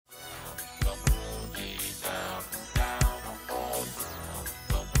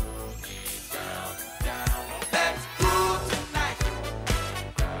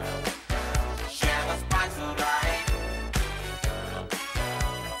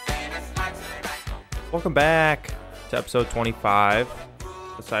Welcome back to episode 25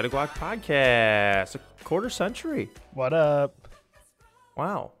 of the Side of Glock podcast. A quarter century. What up?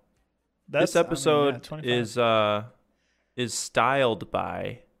 Wow. This episode 25. is styled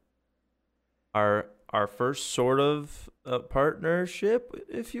by our first sort of partnership,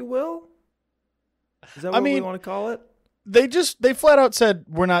 if you will. Is that what we want to call it? They flat out said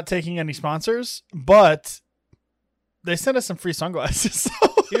we're not taking any sponsors, but they sent us some free sunglasses. So.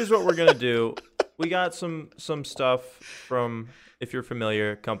 Here's what we're gonna do. We got some stuff from, if you're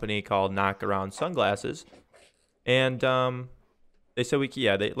familiar, a company called Knock Around Sunglasses, and they said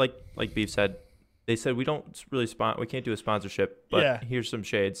they like Beef said, they said we don't really we can't do a sponsorship, but here's some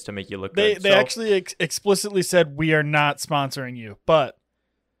shades to make you look good. They actually explicitly said we are not sponsoring you, but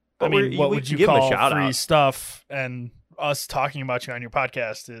I mean, what would you call free stuff and us talking about you on your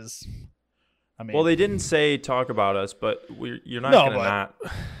podcast is, I mean. Well, they didn't say talk about us, but you're not going to not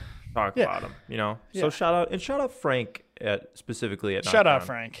talk about them, you know? So shout out Frank specifically at Shout out Knockdown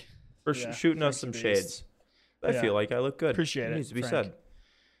Frank. for shooting us some shades. I feel like I look good. Appreciate it. Needs to be Frank. said.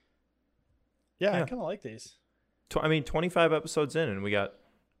 Yeah, I kind of like these. 25 episodes in, and we got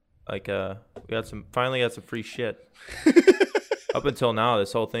finally got some free shit. Up until now,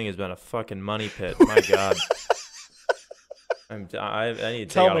 this whole thing has been a fucking money pit. My God. I need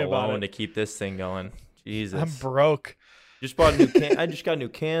to take out a loan to keep this thing going. Jesus. I'm broke. Just bought a new I just got a new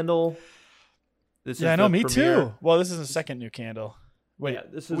candle. I know, me too. Well, this is a second new candle. Wait,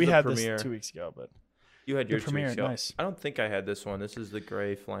 we had premiere. this 2 weeks ago, but you had yours 2 weeks ago. Nice. I don't think I had this one. This is the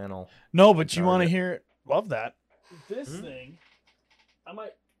gray flannel. No, but you want to hear it? Love that. This thing, I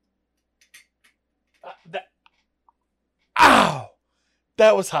might. Ow!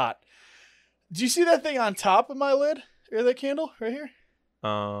 That was hot. Do you see that thing on top of my lid? Or that candle right here?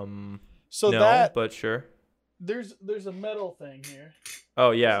 But sure. There's a metal thing here.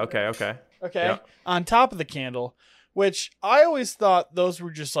 Oh yeah, okay. Yeah. On top of the candle, which I always thought those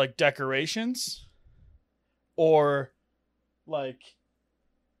were just like decorations, or like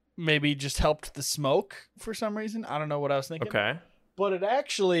maybe just helped the smoke for some reason. I don't know what I was thinking. Okay. But it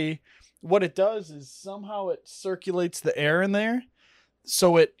actually, what it does is somehow it circulates the air in there,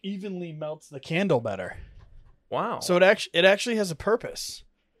 so it evenly melts the candle better. Wow. So it actually has a purpose.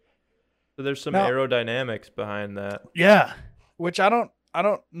 So there's some aerodynamics behind that. Yeah, which I don't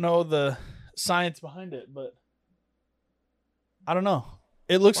know the science behind it, but I don't know.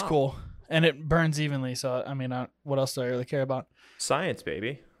 It looks cool and it burns evenly. So I mean, what else do I really care about? Science,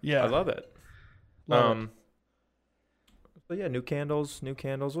 baby. Yeah, I love it. Love it. But yeah, new candles.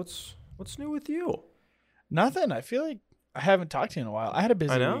 What's new with you? Nothing. I feel like I haven't talked to you in a while. I had a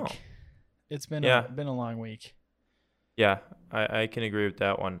busy week. It's been been a long week. Yeah, I can agree with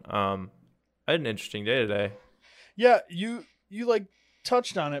that one. I had an interesting day today. Yeah, you like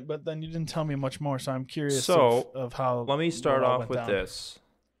touched on it, but then you didn't tell me much more. So I'm curious of how. Let me start off with this.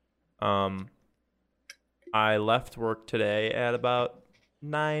 I left work today at about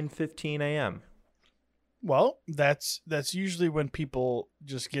 9:15 a.m. Well, that's usually when people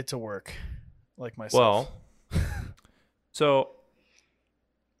just get to work, like myself. Well, so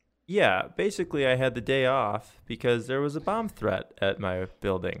yeah, basically I had the day off because there was a bomb threat at my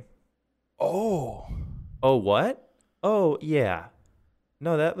building. Oh, what? Oh, yeah.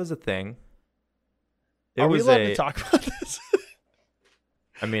 No, that was a thing. Are we allowed to talk about this?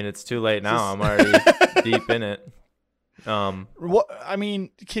 I mean, it's too late now. I'm already deep in it. What? I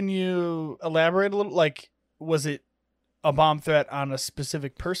mean, can you elaborate a little? Like, was it a bomb threat on a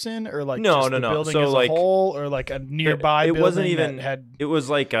specific person, or like no. building so as a whole, or like a nearby building? Wasn't even. It was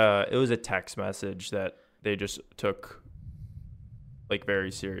like it was a text message that they just took like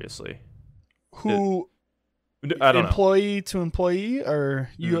very seriously. Who? I don't employee know. to employee, or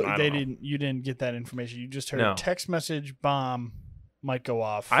you? I don't know. You didn't get that information. You just heard text message bomb might go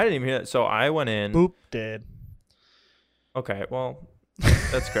off. I didn't even hear that. So I went in. Boop, dead. Okay, well,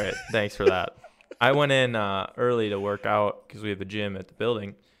 that's great. Thanks for that. I went in early to work out because we have a gym at the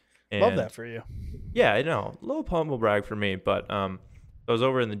building. And love that for you. Yeah, I know. A little humble brag for me, but I was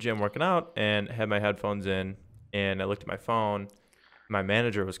over in the gym working out and had my headphones in, and I looked at my phone. My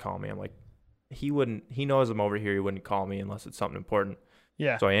manager was calling me. I'm like, he knows I'm over here. He wouldn't call me unless it's something important.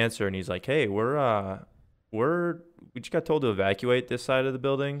 Yeah. So I answer, and he's like, hey, we just got told to evacuate this side of the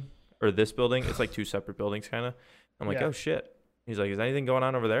building, or this building. It's like two separate buildings, kind of. I'm like, oh shit. He's like, is anything going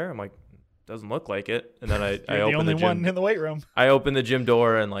on over there? I'm like, doesn't look like it. And then I opened the only gym. one in the weight room. I opened the gym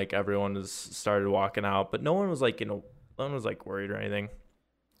door, and like everyone started walking out, but no one was like, no one was like worried or anything.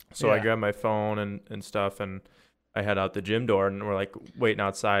 So I grabbed my phone and stuff, and I head out the gym door, and we're like waiting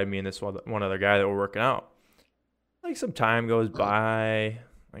outside, me and this one other guy that were working out. Like some time goes by,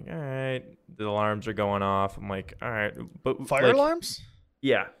 Like, all right, the alarms are going off. I'm like, all right, but Fire like, alarms?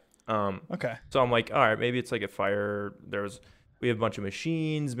 yeah. Okay. So I'm like, all right, maybe it's like a fire. We have a bunch of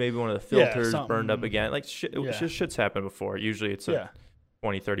machines. Maybe one of the Yeah, filters something- burned up again. Like Yeah. shit's happened before. Usually it's a Yeah.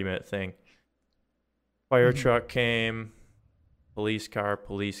 20, 30-minute thing. Fire Mhm. truck came, police car,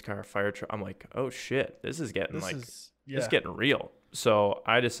 fire truck. I'm like, oh shit, this is getting it's getting real. So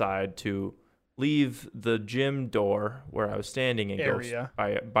I decide to leave the gym door where I was standing and Area.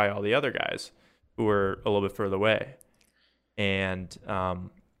 go by all the other guys who were a little bit further away. And I'm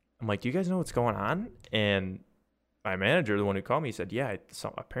like, do you guys know what's going on? And my manager, the one who called me, said, yeah,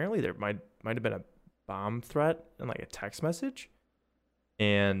 apparently there might have been a bomb threat and like a text message.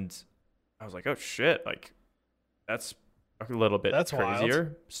 And I was like, oh shit, like that's a little bit That's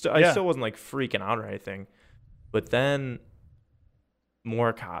crazier. wild. I still wasn't like freaking out or anything. But then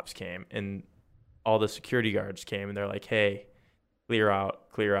more cops came and all the security guards came and they're like, hey, clear out.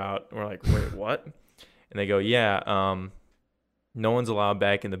 And we're like, wait, what? And they go, yeah, no one's allowed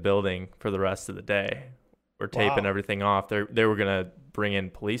back in the building for the rest of the day. We're taping everything off. They were going to bring in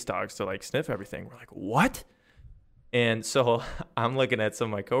police dogs to like sniff everything. We're like, what? And so I'm looking at some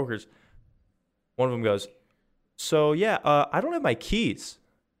of my coworkers. One of them goes, so yeah, I don't have my keys.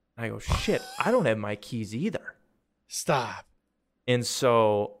 And I go, shit, I don't have my keys either. Stop. And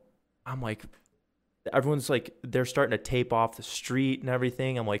so I'm like, everyone's like, they're starting to tape off the street and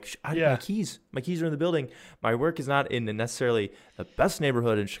everything. I'm like, my keys are in the building. My work is not in necessarily the best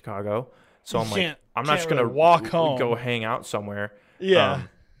neighborhood in Chicago. So I'm like, I'm not just going to walk home, go hang out somewhere. Yeah.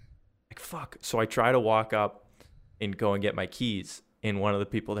 Like, fuck. So I try to walk up and go and get my keys. And one of the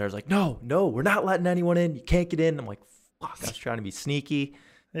people there is like, no, we're not letting anyone in. You can't get in. I'm like, fuck, I was trying to be sneaky.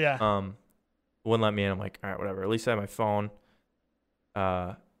 Yeah. Wouldn't let me in. I'm like, all right, whatever. At least I have my phone.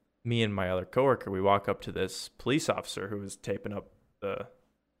 Me and my other coworker, we walk up to this police officer who was taping up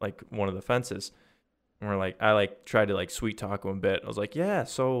one of the fences. And we're like, I like tried to like sweet talk him a bit. I was like, yeah,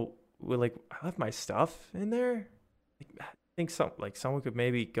 so I left my stuff in there. I think someone could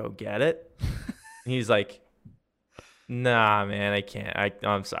maybe go get it. And he's like, nah, man, I can't.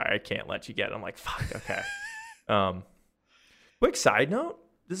 I'm sorry, I can't let you get it. I'm like, fuck, okay. Quick side note.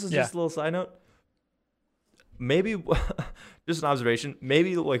 This is just a little side note. Maybe just an observation.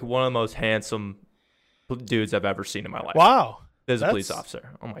 Maybe like one of the most handsome dudes I've ever seen in my life. Wow. As a police officer.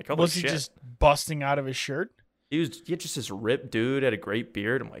 I'm like, holy was shit. he just busting out of his shirt? He was just this ripped dude, had a great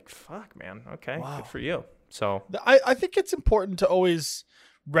beard. I'm like, fuck, man. Okay, good for you. So I think it's important to always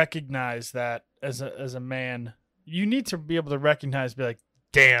recognize that as a man. You need to be able to recognize, be like,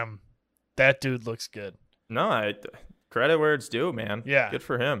 damn, that dude looks good. No, credit where it's due, man. Yeah. Good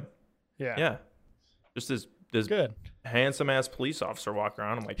for him. Yeah. Yeah. Just this good handsome ass police officer walking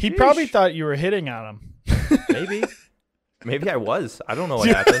around. I'm like, he sheesh. probably thought you were hitting on him. Maybe I was. I don't know what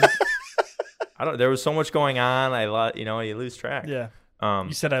happened. There was so much going on. You lose track. Yeah.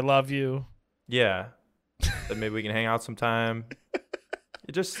 You said I love you. Yeah. Said maybe we can hang out sometime.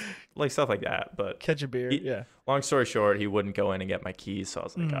 It just like stuff like that. But catch a beer. Yeah. Long story short, he wouldn't go in and get my keys, so I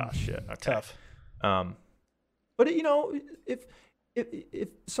was like, oh shit. Okay. Tough. But if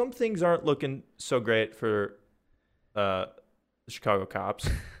some things aren't looking so great for the Chicago cops,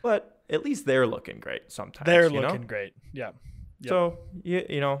 but at least they're looking great sometimes. They're looking great. Yeah. Yep. So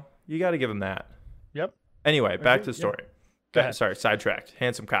you got to give them that. Yep. Anyway, back to the story. Go ahead. Sorry, sidetracked.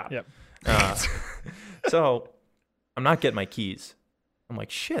 Handsome cop. Yep. So I'm not getting my keys. I'm like,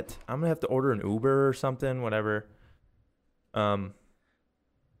 shit. I'm gonna have to order an Uber or something, whatever. And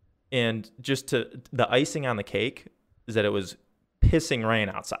the icing on the cake is that it was pissing rain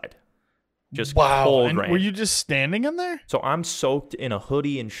outside. Just cold rain. Were you just standing in there? So I'm soaked in a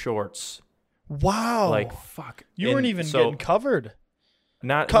hoodie and shorts. Wow. Like, fuck. You weren't even getting covered.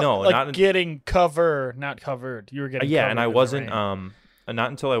 Not getting covered, not covered. You were getting covered. And I wasn't not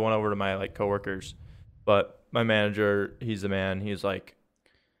until I went over to my like coworkers, but my manager, he's the man. He's like,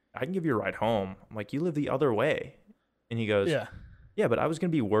 I can give you a ride home. I'm like, you live the other way. And he goes, yeah, but I was going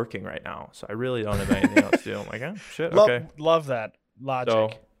to be working right now, so I really don't have anything else to do. I'm like, oh, shit, okay. Love that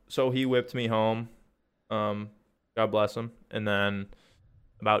logic. So he whipped me home. God bless him. And then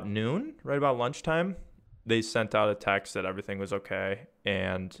about noon, right about lunchtime, they sent out a text that everything was okay.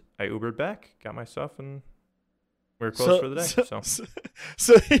 And I Ubered back, got my stuff, and we were closed for the day.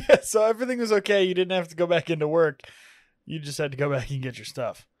 So everything was okay. You didn't have to go back into work. You just had to go back and get your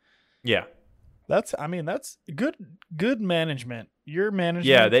stuff. Yeah. That's good management. Your management.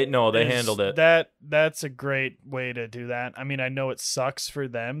 Yeah, they handled it. That's a great way to do that. I mean, I know it sucks for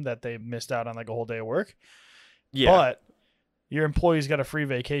them that they missed out on like a whole day of work. Yeah. But your employees got a free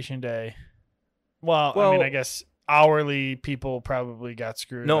vacation day. Well, I mean, I guess hourly people probably got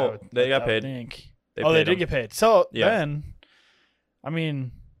screwed. No, they got I would paid. think. They They paid did them. get paid. So Yeah. then, I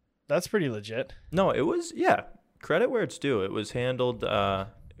mean, that's pretty legit. No, it was credit where it's due. It was handled.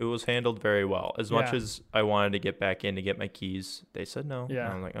 It was handled very well. As much Yeah. as I wanted to get back in to get my keys, they said no. Yeah.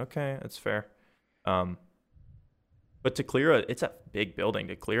 And I'm like, okay, that's fair. But to clear it, it's a big building.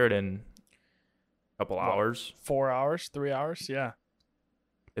 To clear it in a couple hours, 4 hours, 3 hours. Yeah.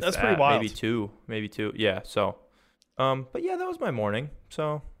 if That's pretty that, wild. Maybe two. Yeah. So, but yeah, that was my morning.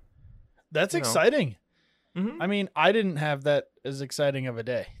 So, That's You know. exciting. mhm. I mean, I didn't have that as exciting of a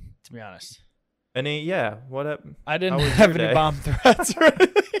day, to be honest. What up? I didn't How was have your any day? bomb threats or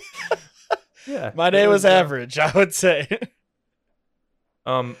anything. Yeah. My it day was uh, average, I would say.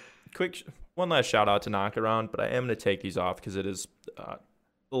 One last shout out to Knock Around, but I am going to take these off because it is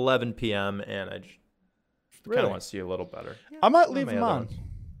 11 p.m. and I just kind Really? of want to see a little better. Yeah, I might one of leave my them other on ones.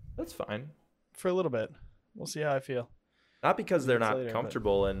 That's fine. for a little bit. We'll see how I feel. Not because they're Minutes not later, but-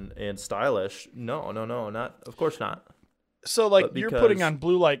 comfortable and stylish. No, not. Of course not. So, like, But you're putting because- on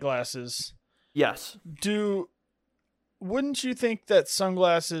blue light glasses. Yes. Wouldn't you think that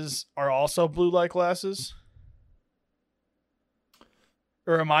sunglasses are also blue light glasses?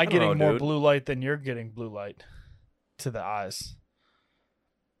 Or am I don't getting know, more dude. blue light than you're getting blue light to the eyes?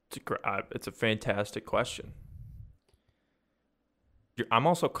 It's a fantastic question. I'm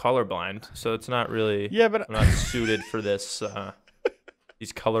also colorblind, so it's not really. Yeah, but I'm not suited for this.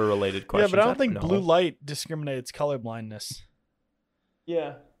 These color related yeah, questions. but I don't think know. blue light discriminates color blindness.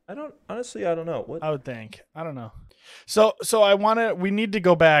 Yeah, I don't. Honestly, I don't know. What? I would think. I don't know. So we need to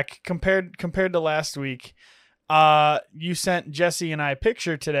go back compared to last week. You sent Jesse and I a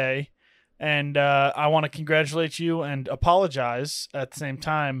picture today, and I want to congratulate you and apologize at the same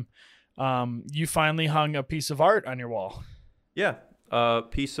time. You finally hung a piece of art on your wall. Yeah, a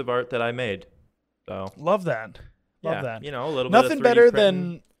piece of art that I made. So Love that. Love yeah, that. you know, a little Nothing bit of 3D better printing.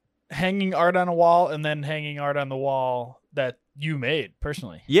 than hanging art on a wall and then hanging art on the wall that you made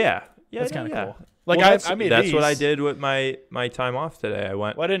personally. Yeah, That's no, kind of yeah. cool. Like Well, I made that's these. what I did with my time off today. I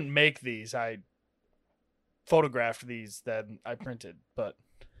went. Well, I didn't make these. I photographed these that I printed, but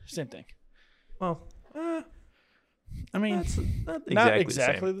same thing. Well, I mean, that's not exactly, not the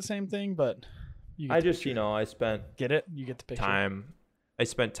exactly same. the same thing, but you get I the just, picture. I spent Get it? You get the picture. I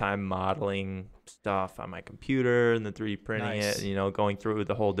spent time modeling stuff on my computer and then 3D printing Nice. it, and, going through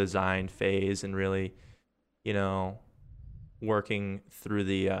the whole design phase and really, working through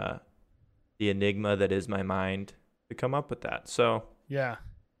the enigma that is my mind to come up with that. So Yeah.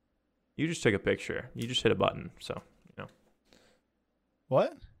 you just took a picture. You just hit a button. So,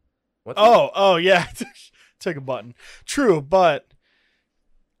 What? what's Oh, yeah. Took a button. True, but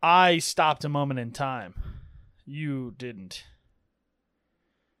I stopped a moment in time. You didn't.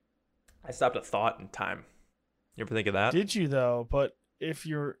 I stopped a thought in time. You ever think of that? Did you though? But if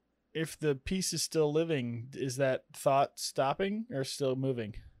the piece is still living, is that thought stopping or still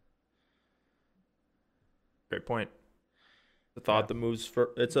moving? Great point. The thought Yeah. that moves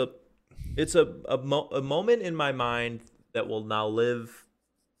for it's a moment in my mind that will now live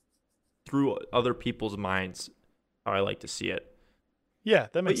through other people's minds. How I like to see it. Yeah,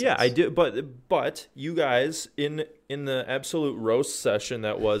 that But makes yeah, sense. I do. But you guys in the absolute roast session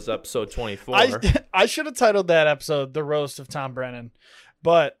that was episode 24. I should have titled that episode "The Roast of Tom Brennan,"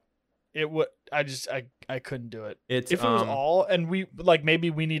 but it would. I couldn't do it. It's If it was all, and maybe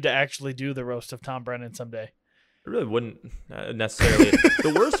we need to actually do the roast of Tom Brennan someday. I really wouldn't necessarily.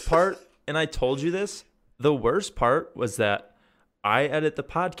 The worst part, and I told you this, the worst part was that I edit the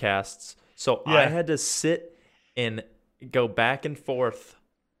podcasts, so I Yeah. had to sit and go back and forth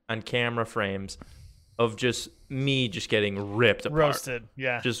on camera frames of just me just getting ripped apart. Roasted,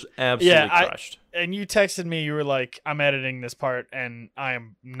 yeah. Just absolutely Yeah, crushed. And you texted me, you were like, "I'm editing this part, and I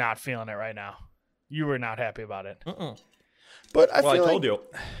am not feeling it right now." You were not happy about it, but I Well, I feel told like,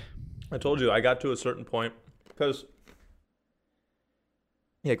 you. I told you I got to a certain point because.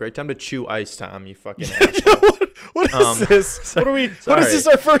 Yeah, great time to chew ice, Tom. You fucking asshole. what is this? What are we? What sorry. is this?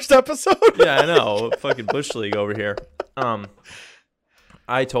 Our first episode? Yeah, I know. Fucking Bush League over here.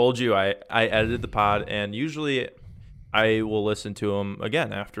 I told you I edited the pod, and usually I will listen to them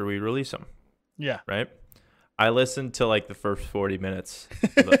again after we release them, Yeah. right? I listened to like the first 40 minutes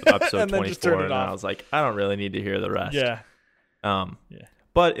of episode And then just turn 24, it and off. I was like, I don't really need to hear the rest. Yeah. Yeah.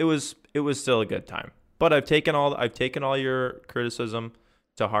 But it was still a good time. But I've taken all your criticism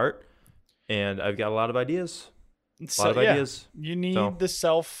to heart, and I've got a lot of ideas. A lot of ideas. You need So- the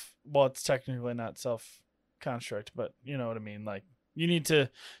self. Well, it's technically not self construct, but you know what I mean. Like you need to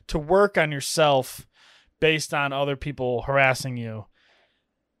work on yourself based on other people harassing you,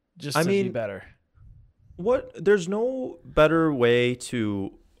 just I to be mean, better. There's no better way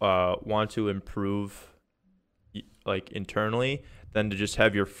to want to improve like internally than to just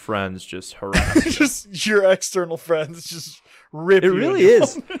have your friends just harass you. Just your external friends just rip It you. really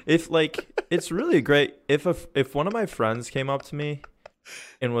is. If like it's really great if one of my friends came up to me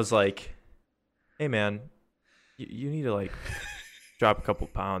and was like, "Hey man, you need to like drop a couple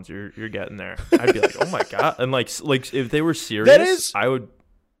pounds. You're getting there." I'd be like, "Oh my god!" And like if they were serious, I would.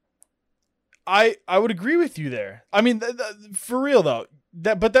 I would agree with you there. I mean, for real though.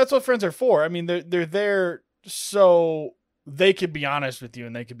 But that's what friends are for. I mean, they're there so they could be honest with you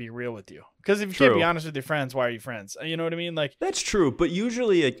and they could be real with you. Because if you can't be honest with your friends, why are you friends? You know what I mean? Like that's true. But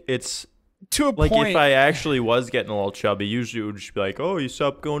usually it's to a like point. If I actually was getting a little chubby, usually it would just be like, "Oh, you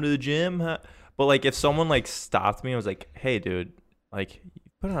stopped going to the gym?" Huh? But like if someone like stopped me and was like, "Hey, dude, like you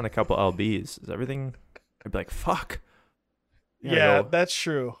put on a couple lbs, is everything?" I'd be like, "Fuck." Yeah, that's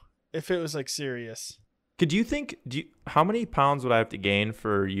true. If it was like serious. How many pounds would I have to gain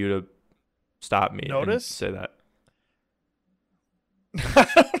for you to stop me? Notice? And say that. I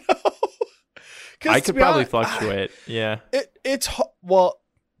don't know. I could probably fluctuate. Yeah. It's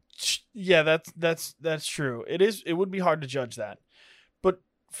yeah, that's true. It would be hard to judge that. But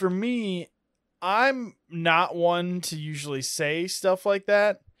for me, I'm not one to usually say stuff like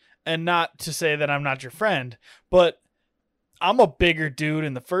that, and not to say that I'm not your friend, but I'm a bigger dude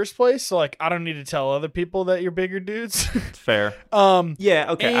in the first place, so like I don't need to tell other people that you're bigger dudes. Fair. Yeah,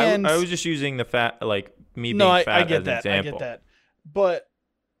 okay. I was just using the fat, like me being fat as an example. I get that. But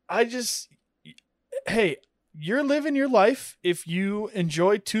hey, you're living your life. If you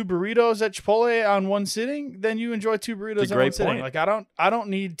enjoy 2 burritos at Chipotle on one sitting, then you enjoy 2 burritos on one sitting. Like I don't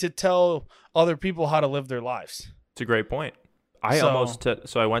need to tell other people how to live their lives. It's a great point. So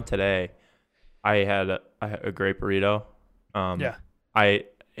I went today. I had a great burrito. I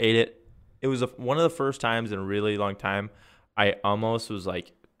ate it. It was one of the first times in a really long time I almost was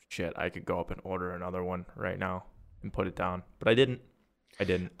like, shit, I could go up and order another one right now and put it down. But I didn't.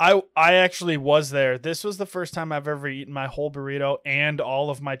 I actually was there. This was the first time I've ever eaten my whole burrito and all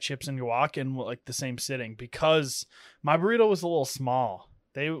of my chips and guac in like the same sitting, because my burrito was a little small.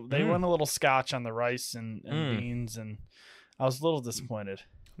 They went a little scotch on the rice and beans, and I was a little disappointed.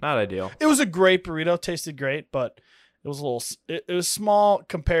 Not ideal. It was a great burrito, tasted great, but it was a little. It was small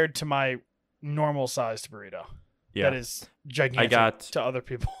compared to my normal sized burrito. Yeah, that is gigantic to other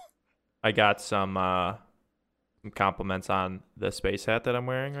people. I got some compliments on the space hat that I'm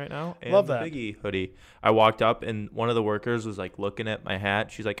wearing right now, and love that the Biggie hoodie. I walked up and one of the workers was like looking at my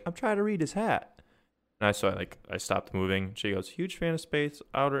hat. She's like, "I'm trying to read his hat." And I stopped moving. She goes, "Huge fan of Space,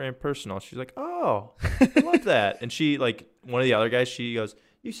 Outer and Personal." She's like, "Oh, I love that." And she, like, one of the other guys, she goes,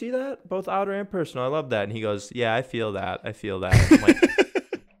 "You see that? Both Outer and Personal. I love that." And he goes, "Yeah, I feel that. I'm like,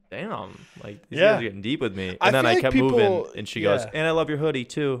 damn, like these guys are getting deep with me. And then I kept moving, and she goes, "And I love your hoodie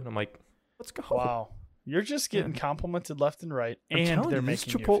too." And I'm like, "Let's go." Wow, you're just getting complimented left and right, and they're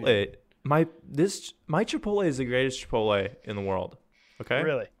making Chipotle. You feel. My Chipotle is the greatest Chipotle in the world. Okay,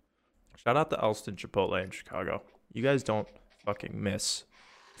 really. Shout out to Elston Chipotle in Chicago. You guys don't fucking miss.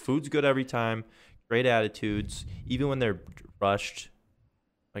 Food's good every time. Great attitudes, even when they're rushed,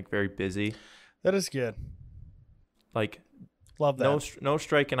 like very busy. That is good. Like, love that. No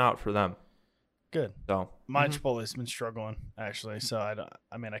striking out for them. Good. So my Chipotle's been struggling actually, so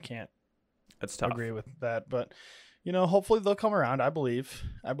I can't. That's tough. Agree with that, but hopefully they'll come around. I believe.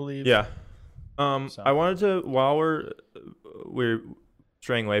 Yeah. I wanted to, while we're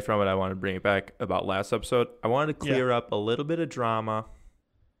straying away from it, I want to bring it back about last episode. I wanted to clear up a little bit of drama.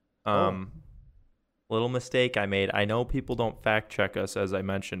 Little mistake I made. I know people don't fact check us, as I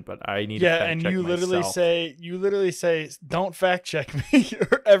mentioned, but I need to fact check myself. Yeah, and you literally say, "Don't fact check me,"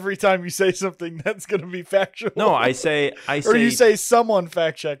 every time you say something that's going to be factual. No, I say, or you say, "Someone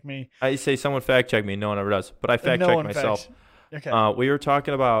fact check me." I say, "Someone fact check me." No one ever does, but I fact check myself. Okay. We were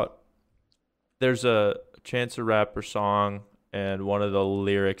talking about. There's a Chance the Rapper song, and one of the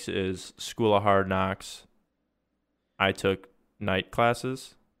lyrics is "School of Hard Knocks." I took night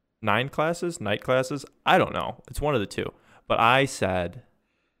classes. 9 classes? Night classes? I don't know. It's one of the two. But I said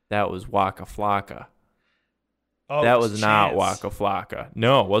that was Waka Flocka. Oh, that was not Waka Flocka.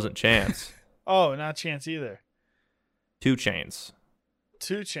 No, it wasn't Chance. Oh, not Chance either. 2 Chainz.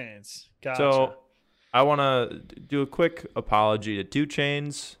 2 Chainz. Gotcha. So I want to do a quick apology to 2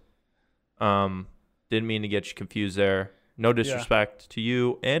 Chainz. Didn't mean to get you confused there. No disrespect to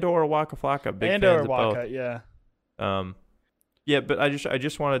you and or Waka Flocka. Big fans of Waka, both. yeah. Yeah, but I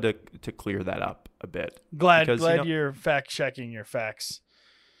just wanted to clear that up a bit. Glad you're fact checking your facts.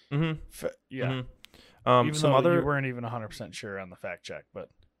 Mm-hmm. Yeah. Mm-hmm. Even though you weren't even 100% sure on the fact check, but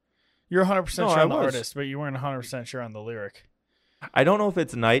You're 100% No, sure I on the was. artist, but you weren't 100% sure on the lyric. I don't know if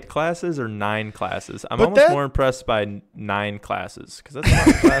it's night classes or 9 classes. I'm But almost that- more impressed by 9 classes because that's a lot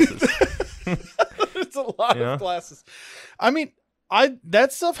of classes. It's a lot You know? of classes. I mean,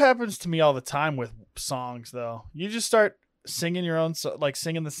 that stuff happens to me all the time with songs, though. You just start singing your own,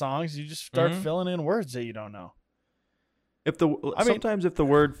 singing the songs. You just start Mhm. filling in words that you don't know. Sometimes if the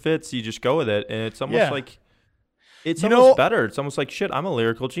word fits, you just go with it, and it's almost Yeah. like it's You almost know- better. It's almost like shit. I'm a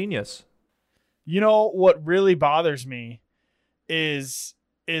lyrical genius. You know what really bothers me is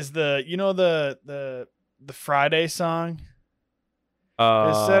the Friday song.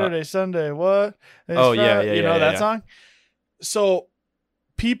 It's Saturday, Sunday. What? It's Oh, yeah, Friday, yeah, you know yeah, that yeah. song. So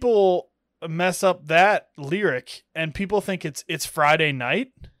people mess up that lyric, and people think it's Friday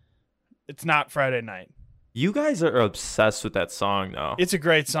night. It's not Friday night. You guys are obsessed with that song, though. It's a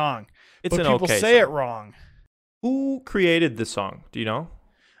great song, It's but an people okay say it song. wrong. Who created the song? Do you know?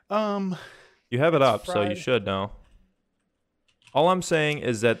 You have it It's up, so Friday. you should know. All I'm saying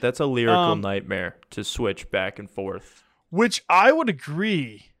is that that's a lyrical Um, nightmare to switch back and forth. Which I would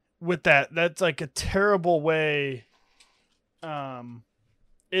agree with that. That's like a terrible way.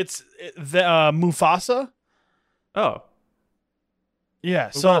 It's the Mufasa. Oh, Yeah.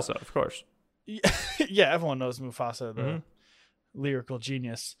 Mufasa, of course. Yeah, everyone knows Mufasa, the Mhm. lyrical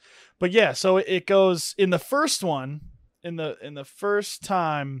genius. But yeah, so it goes in the first one, in the first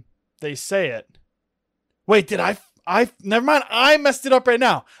time they say it. Wait, did I never mind. I messed it up right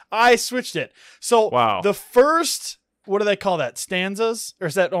now. I switched it. So Wow. the first, what do they call that? Stanzas? Or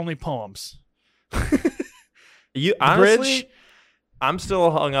is that only poems? You The honestly, bridge? I'm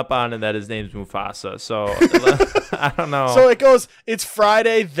still hung up on it that his name's Mufasa. So I don't know. So it goes, it's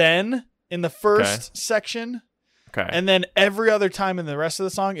Friday then in the first section. okay. And then every other time in the rest of the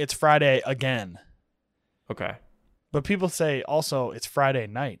song, it's Friday again. Okay. But people say also it's Friday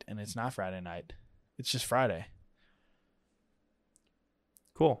night, and it's not Friday night. It's just Friday.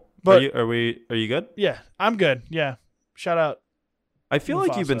 Cool. But- are you good? Yeah, I'm good. Yeah. Shout out. I feel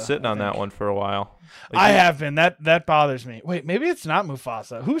like you've been Mufasa, sitting I on that think. one for a while. Like I you- have been. That bothers me. Wait, maybe it's not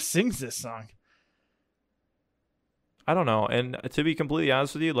Mufasa. Who sings this song? I don't know. And to be completely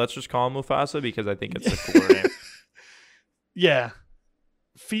honest with you, let's just call him Mufasa because I think it's a cooler name. Yeah.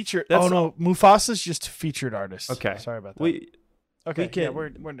 Featured. That's- Oh no, Mufasa's just featured artist. Okay. Sorry about that. We okay. can- Yeah, we're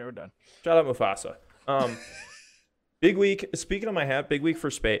done. shout out Mufasa. Big week. Speaking of my hat, big week for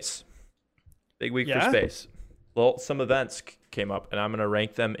space. Big week Yeah? for space. Well, some events came up, and I'm gonna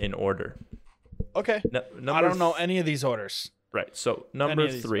rank them in order. Okay. Number I don't know any of these orders. Right. So Any number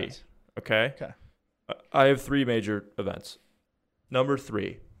of these 3. events. Okay. Okay. I have 3 major events. Number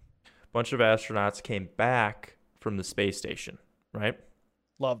 3, a bunch of astronauts came back from the space station. Right.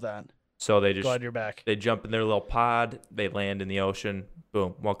 Love that. So they just Glad you're back. they jump in their little pod. They land in the ocean.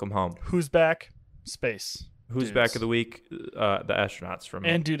 Boom. Welcome home. Who's back? Space. Who's Dudes. back of the week? The astronauts from.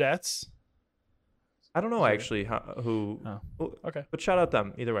 And dudettes. I don't know Sorry. actually who. Oh. Okay. But shout out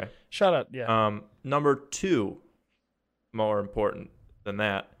them either way. Shout out. Yeah. Number 2, more important than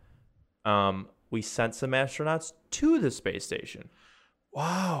that. We sent some astronauts to the space station.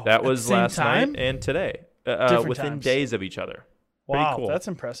 Wow. That At the was same last time? night and today. Different Within times. days of each other. Pretty Wow, cool. that's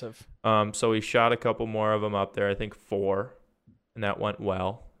impressive. So we shot a couple more of them up there. I think 4, and that went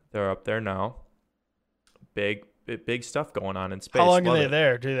well. They're up there now. Big stuff going on in space. How long are Love they it.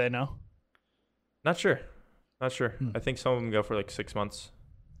 there? Do they know? Not sure. Hmm. I think some of them go for like 6 months.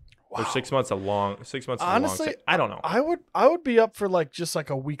 Or Wow. 6 months a long. 6 months. Honestly, is a long. I don't know. I would be up for just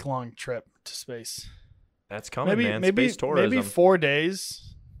a week long trip to space. That's coming, man. Maybe Space tourism. maybe 4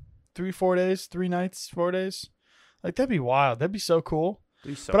 days, 4 days, 3 nights, 4 days. Like that'd be wild. That'd be so cool.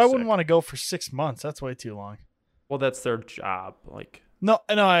 Be so but I wouldn't sick. want to go for 6 months. That's way too long. Well, that's their job. Like, No,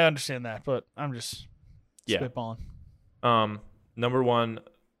 I understand that, but I'm just Yeah. spitballing. number 1,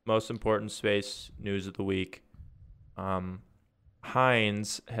 most important space news of the week.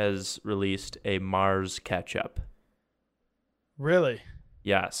 Heinz has released a Mars ketchup. Really?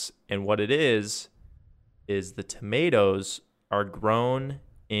 Yes, and what it is the tomatoes are grown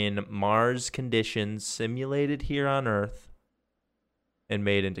in Mars conditions simulated here on Earth and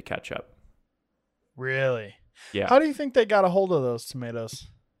made into ketchup. Really? Yeah. How do you think they got a hold of those tomatoes?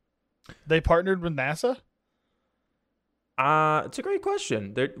 They partnered with NASA? It's a great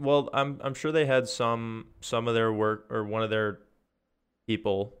question. Well, I'm sure they had some of their work, or one of their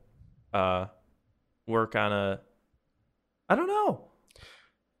people work on a, I don't know.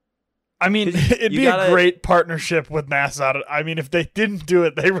 I mean, 'Cause it'd you be gotta- a great partnership with NASA. I mean, if they didn't do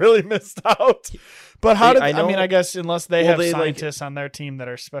it, they really missed out. But how did I I mean? know- I guess unless they Well, have they, like- scientists on their team that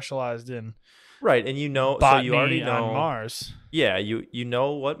are specialized in Right, and you know, so botany you already know on Mars. Yeah, you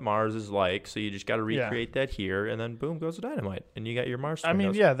know what Mars is like, so you just got to recreate that here, and then boom goes the dynamite, and you got your Mars. I mean,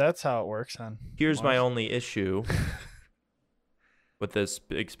 Tornadoes. yeah, that's how it works on Here's my Mars. only issue with this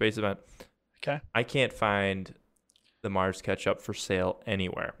big space event. Okay. I can't find the Mars ketchup for sale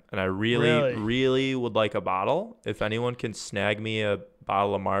anywhere, and I really would like a bottle. If anyone can snag me a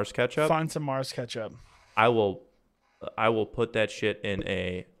bottle of Mars ketchup, Find some Mars ketchup. I will put that shit in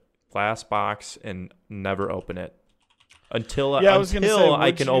a glass box and never open it until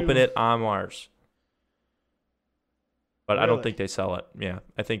I can open it on Mars. But I don't think they sell it. Yeah,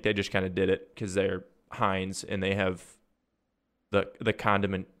 I think they just kind of did it because they're Heinz and they have the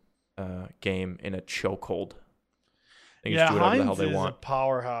condiment game in a chokehold. They just do whatever the hell they want. Is a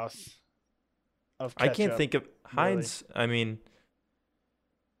powerhouse of ketchup. I can't think of Heinz. Really. I mean,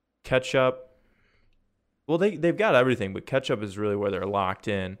 ketchup. Well, they've got everything, but ketchup is really where they're locked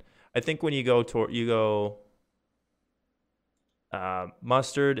in. I think when you go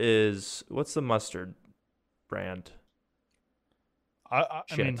mustard is, what's the mustard brand? I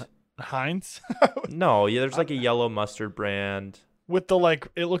mean, Heinz? No, yeah, there's like a yellow mustard brand. With the,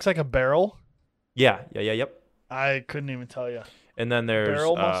 it looks like a barrel? Yep. I couldn't even tell you. And then there's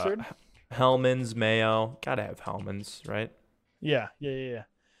barrel mustard? Hellman's mayo. Gotta have Hellman's, right? Yeah.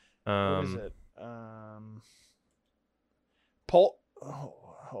 What is it? Hold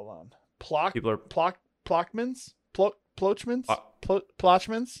on. Plochmans?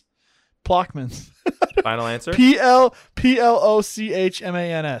 Plochmans? Final answer?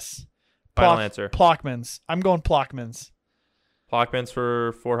 Plochmans. Final answer. Plochmans. I'm going Plochmans. Plochmans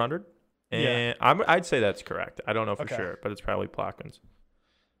for 400? And yeah. I'd say that's correct. I don't know for sure, but it's probably Plochmans.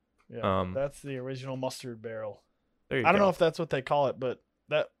 Yeah, that's the original mustard barrel. I don't know if that's what they call it, but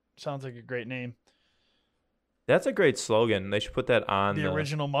that sounds like a great name. That's a great slogan. They should put that on the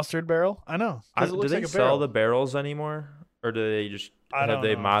original mustard barrel. I know. Do they sell the barrels anymore, or do they just have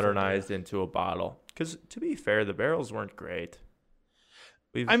they modernized into a bottle? Because to be fair, the barrels weren't great.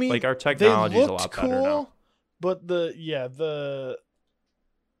 Our technology is a lot better now. But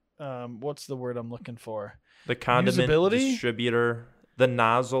what's the word I'm looking for? The condiment distributor, the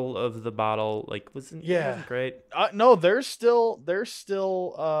nozzle of the bottle, wasn't great. No, they're still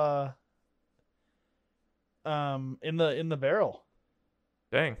in the barrel.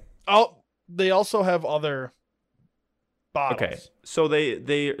 Dang. Oh, they also have other bottles. Okay, so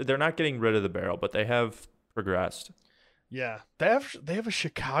they're not getting rid of the barrel, but they have progressed. Yeah, they have a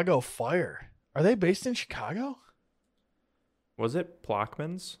Chicago Fire. Are they based in Chicago? Was it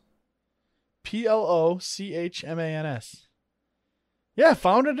Plochmans? Plochmans. Yeah,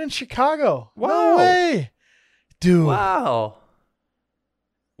 founded in Chicago. Wow. No way, dude. Wow.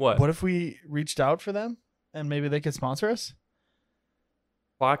 What if we reached out for them and maybe they could sponsor us?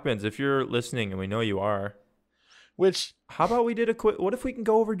 Plochmans, if you're listening, and we know you are. How about we did what if we can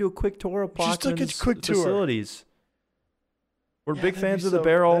go over and do a quick tour of Plochmans facilities? We're big fans of the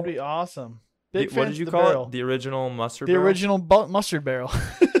barrel. That'd be awesome. What did you call it? The original mustard barrel? The original mustard barrel.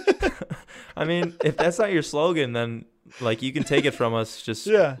 I mean, if that's not your slogan, then you can take it from us just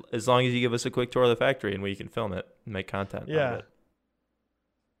as long as you give us a quick tour of the factory and we can film it and make content out of it.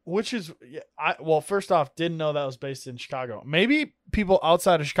 Which is, first off, didn't know that was based in Chicago. Maybe people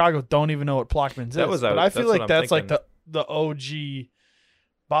outside of Chicago don't even know what Plochmans is. But I feel like that's thinking. The OG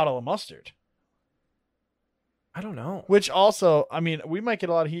bottle of mustard. I don't know. Which also, I mean, we might get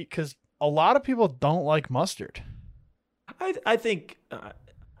a lot of heat because a lot of people don't like mustard. I think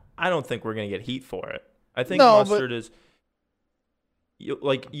I don't think we're gonna get heat for it. I think mustard is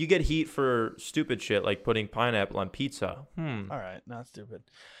you get heat for stupid shit like putting pineapple on pizza. All right, not stupid.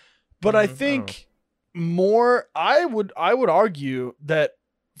 But I think I would argue that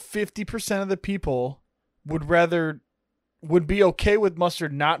 50% of the people would be okay with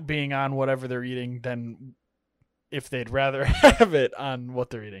mustard not being on whatever they're eating than if they'd rather have it on what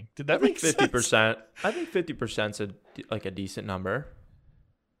they're eating. Did that make 50%? I think 50% is a decent number.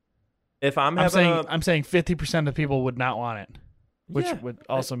 If I'm saying 50% of people would not want it, which would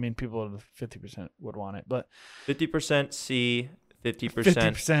also mean people of 50% would want it. But 50% C,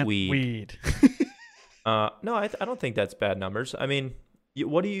 50% weed. No, I don't think that's bad numbers. I mean,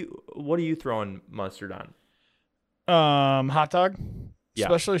 what are you throwing mustard on? Hot dog,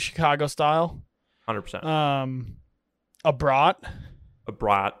 especially Chicago style. 100%. A brat.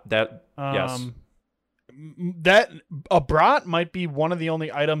 That yes. That a brat might be one of the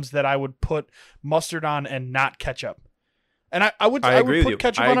only items that I would put mustard on and not ketchup. And I would put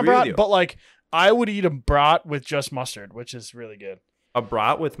ketchup on a brat, but I would eat a brat with just mustard, which is really good. A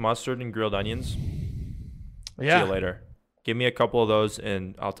brat with mustard and grilled onions. Yeah. See you later. Give me a couple of those,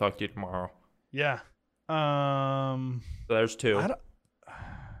 and I'll talk to you tomorrow. Yeah. So there's two. I don't,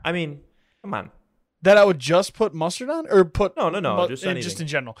 I mean, come on. that I would just put mustard on, or put No, just just anything. in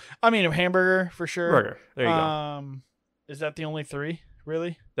general. I mean, a hamburger for sure. Burger. There you go. Is that the only three?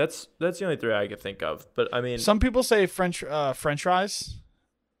 Really? That's the only three I could think of. But I mean, Some people say French fries.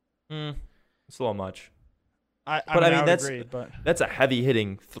 it's a little much. I mean, would that's agree, but that's a heavy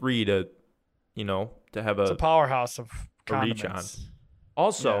hitting three to have it's a powerhouse of a reach condiments. on.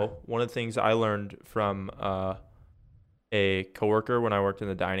 Also, Yeah. one of the things I learned from a coworker when I worked in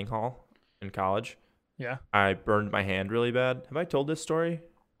the dining hall in college, Yeah. I burned my hand really bad. Have I told this story?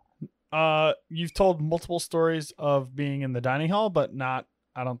 You've told multiple stories of being in the dining hall, but not.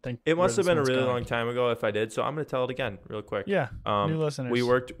 I don't think It where must have this been a one's really going. long time ago if I did, so I'm gonna tell it again real quick. Yeah. New listeners.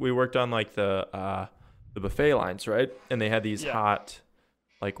 We worked on like the buffet lines, right? And they had these Yeah. hot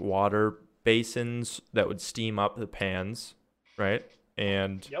like water basins that would steam up the pans, right?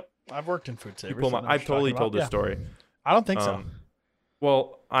 And Yep. I've worked in food you savers. pull I know what I've you're totally talking told about. this Yeah. story. I don't think so.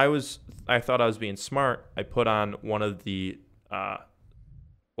 Well, I thought I was being smart. I put on one of the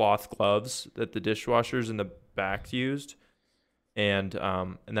cloth gloves that the dishwashers in the back used, and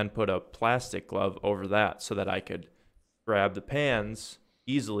then put a plastic glove over that so that I could grab the pans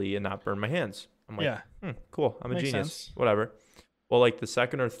easily and not burn my hands. I'm like, Yeah. cool. I'm a Makes genius. sense. Whatever. Well, like the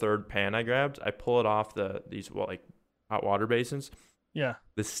second or third pan I grabbed, I pull it off these hot water basins. Yeah.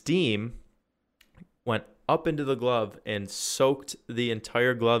 The steam went up into the glove and soaked the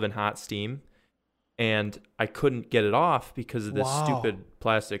entire glove in hot steam. And I couldn't get it off because of this Wow. stupid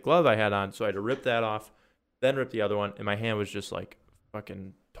plastic glove I had on. So I had to rip that off, then rip the other one, and my hand was just like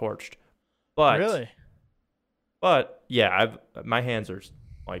fucking torched. But Really? But yeah, my hands are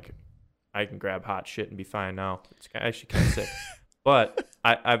like, I can grab hot shit and be fine now. It's actually kind of sick. But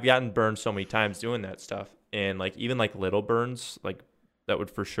I've gotten burned so many times doing that stuff, and like even like little burns, like that would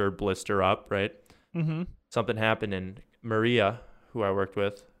for sure blister up, right? Mm-hmm. Something happened, and Maria, who I worked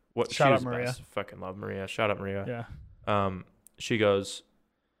with, Shout she out was Maria. best. Fucking love Maria. Shout out Maria. Yeah. She goes,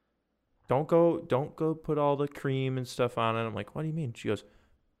 don't go put all the cream and stuff on it. I'm like, what do you mean? She goes,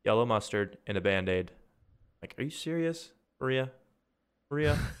 yellow mustard and a Band-Aid. Like, are you serious, Maria?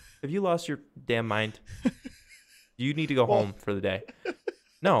 Maria, have you lost your damn mind? You need to go home for the day.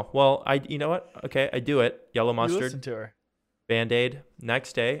 No, well, you know what? Okay, I do it. Yellow You mustard, listen to her. Band-Aid.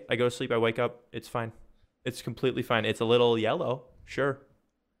 Next day, I go to sleep. I wake up. It's fine. It's completely fine. It's a little yellow, sure,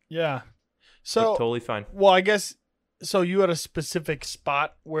 Yeah. but So, totally fine. well, I guess, so you had a specific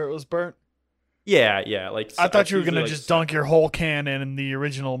spot where it was burnt? Yeah. Like I thought you were usually, going to like, just dunk your whole can in the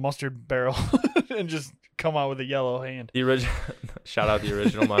original mustard barrel and just come out with a yellow hand. the original. Shout out the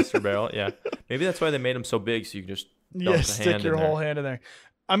original mustard barrel. Yeah, maybe that's why they made them so big, so you can just dunk the Stick hand your in there. whole hand in there.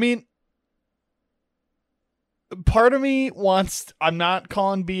 I mean, part of me wants, I'm not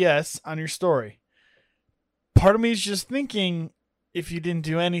calling BS on your story. Part of me is just thinking, if you didn't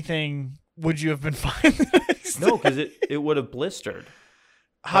do anything, would you have been fine? No, because it would have blistered.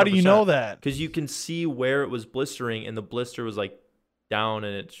 How do you know that? Because you can see where it was blistering, and the blister was like down,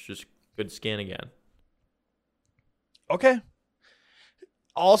 and it's just good skin again. Okay.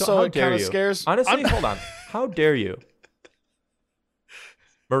 Also, So how it dare kind of you? scares. Honestly, hold on. How dare you?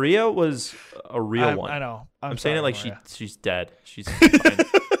 Maria was a real one. I know. I'm saying it sorry, like Maria. she's dead. She's fine.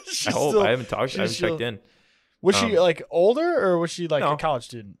 She's I hope. still- I haven't talked. I haven't she's checked still- in. Was she like older, or was she like No. a college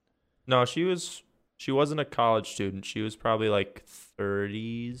student? No, she wasn't a college student. She was probably like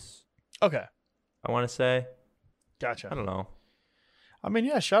 30s, Okay, I want to say. I gotcha. don't know. I mean,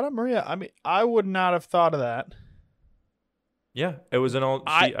 yeah, shout out Maria. I mean, I would not have thought of that. Yeah, it was an old.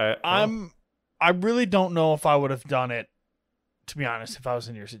 I really don't know if I would have done it, to be honest, if I was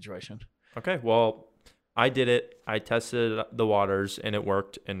in your situation. Okay, well, I did it. I tested the waters, and it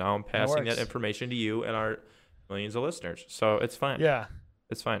worked. And now I'm passing that works. information to you and our millions of listeners. So it's fine. Yeah.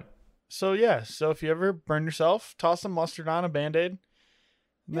 It's fine. So yeah, so if you ever burn yourself, toss some mustard on a Band-Aid,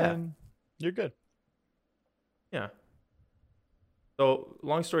 Yeah. then you're good. Yeah. So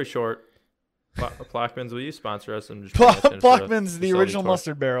long story short, Plaquemines, will you sponsor us? I'm just trying to finish Blockman's the facility original tour.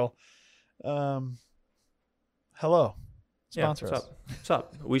 mustard barrel. Hello. Yeah, Sponsor what's us. up? What's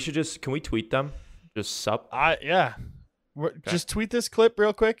up? We should can we tweet them? Just sup. Yeah. Just tweet this clip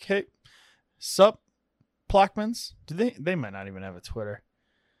real quick. Hey, sup, Plockmans? Do they might not even have a Twitter.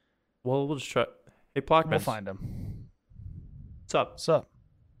 Well, we'll just try. Hey, Plaquemines. We'll find them. What's up? Sup?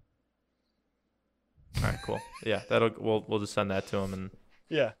 All right, cool. Yeah, we'll just send that to him, and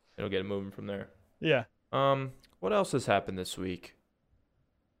Yeah. it'll get it moving from there. Yeah. What else has happened this week?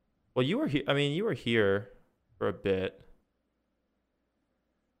 Well, you were here. I mean, you were here for a bit,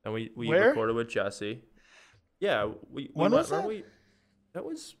 and we Where? recorded with Jesse. Yeah, we When went, was that? That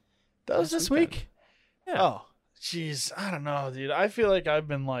was That was this weekend. week? Yeah. Oh, jeez. I don't know, dude. I feel like I've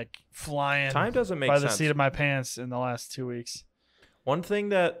been like flying Time doesn't make by sense. the seat of my pants in the last 2 weeks. One thing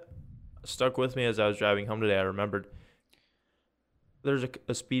that stuck with me as I was driving home today, I remembered there's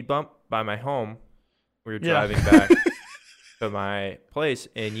a speed bump by my home. We were driving back to my place,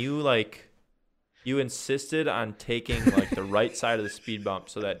 and you insisted on taking like the right side of the speed bump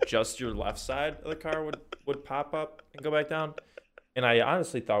so that just your left side of the car would pop up and go back down. And I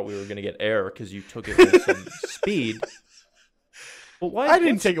honestly thought we were going to get error because you took it with some speed. But why? I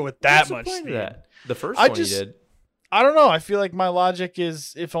didn't take it with that what's the much point of speed. that? The first one you did. I don't know. I feel like my logic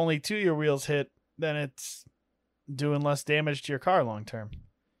is if only 2 of your wheels hit, then it's doing less damage to your car long term.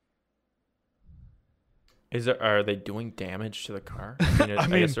 Are they doing damage to the car? I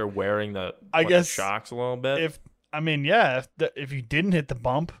guess they're wearing the shocks a little bit. If you didn't hit the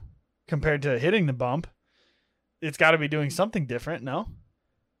bump compared to hitting the bump, it's got to be doing something different, no?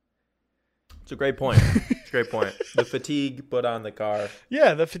 It's a great point. The fatigue put on the car.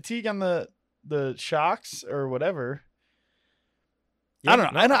 Yeah, the fatigue on the shocks or whatever. Yeah, I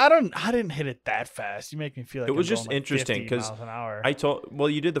don't know. I didn't hit it that fast. You make me feel like it was I'm just going like interesting 50 miles an hour.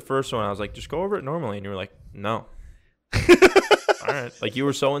 you did the first one. I was like, just go over it normally, and you were like, no. All right, like you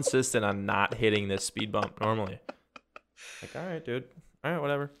were so insistent on not hitting this speed bump normally. Like, all right, dude. All right,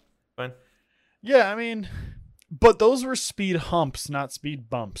 whatever, fine. Yeah, I mean, but those were speed humps, not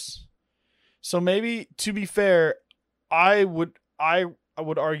speed bumps. So maybe, to be fair, I would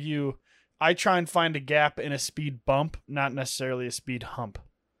argue I try and find a gap in a speed bump, not necessarily a speed hump.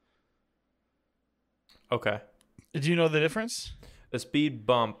 Okay. Do you know the difference? The speed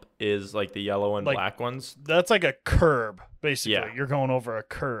bump is like the yellow and black ones. That's like a curb, basically. Yeah. You're going over a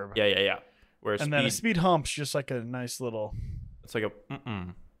curb. Yeah. Then a speed hump's just like a nice little... It's like a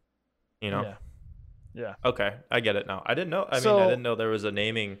you know? Yeah. Okay, I get it now. I didn't know. I didn't know there was a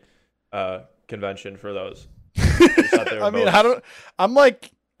naming convention for those.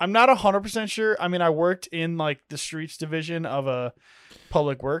 I'm not 100% sure. I mean, I worked in like the streets division of a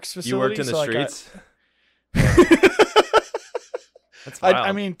public works facility. You worked in the streets? That's wild.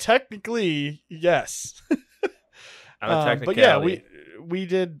 I mean, technically, yes. But yeah, we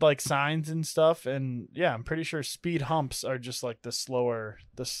did like signs and stuff, and yeah, I'm pretty sure speed humps are just like the slower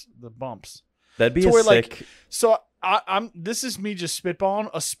the bumps. That'd be sick. This is me just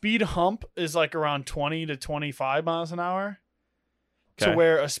spitballing. A speed hump is like around 20 to 25 miles an hour. Okay. To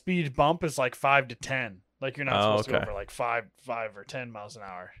where a speed bump is like 5 to 10. Like you're not supposed to go over like 5 or 10 miles an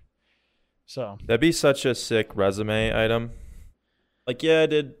hour. So that'd be such a sick resume item. Like, yeah, I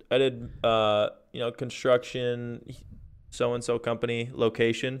did construction, so and so company,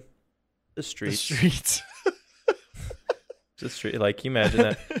 location, the streets. The street. Like, you imagine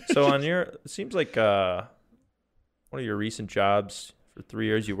that. So it seems like one of your recent jobs for 3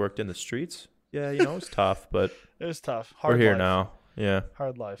 years you worked in the streets. Yeah, it was tough, but it was tough. We're here now. Yeah.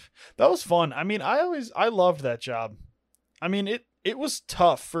 Hard life. That was fun. I mean, I loved that job. I mean, it was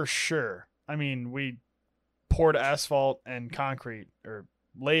tough for sure. I mean, we poured asphalt and concrete, or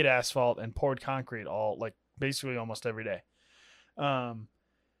laid asphalt and poured concrete all like basically almost every day.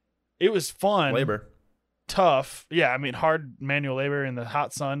 It was fun. Labor. Tough. Yeah, I mean, hard manual labor in the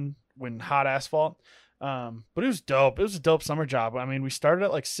hot sun when hot asphalt. But it was dope. It was a dope summer job. I mean, we started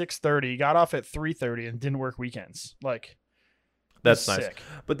at like 6:30, got off at 3:30, and didn't work weekends. Like, that's nice. Sick.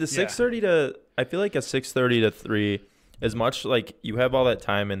 But the 6:30 I feel like a 6:30 to 3, as much like you have all that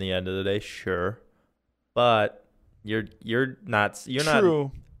time in the end of the day, sure, but you're not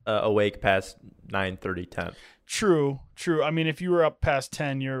awake past 9:30, 10. True. I mean, if you were up past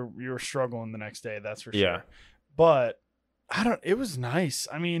 10, you're struggling the next day. That's for sure. Yeah. But it was nice.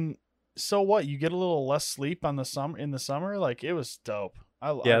 I mean, so what? You get a little less sleep in the summer. Like, it was dope.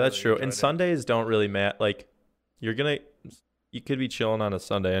 Yeah, that's true. And Sundays don't really matter. Like, you could be chilling on a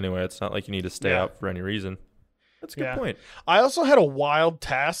Sunday anyway. It's not like you need to stay up for any reason. That's a good point. I also had a wild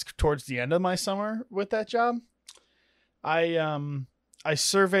task towards the end of my summer with that job. I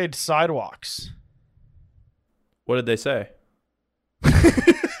surveyed sidewalks. What did they say?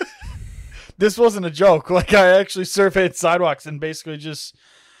 This wasn't a joke. Like, I actually surveyed sidewalks and basically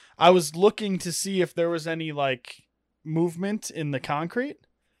I was looking to see if there was any like movement in the concrete.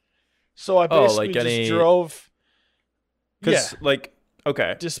 So I basically drove.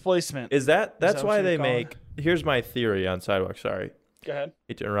 Okay. Displacement. That's why they make. Here's my theory on sidewalks. Sorry. Go ahead.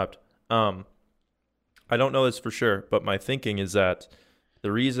 Hate to interrupt. I don't know this for sure, but my thinking is that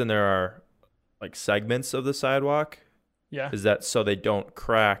the reason there are like segments of the sidewalk is that so they don't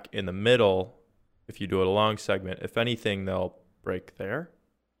crack in the middle if you do it a long segment. If anything, they'll break there.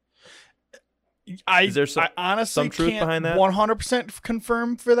 Is there I honestly some truth can't behind that? 100%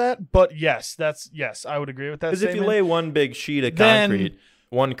 confirm for that, but yes, I would agree with that Because if statement. you lay one big sheet of Then- concrete,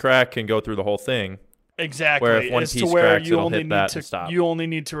 one crack can go through the whole thing. Exactly. Where if one as piece to where cracks, you it'll only hit need that to and stop. you only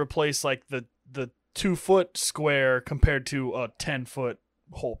need to replace like the 2-foot square compared to a 10-foot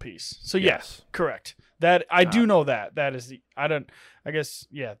whole piece. So yes, correct. That I do know that. That is I guess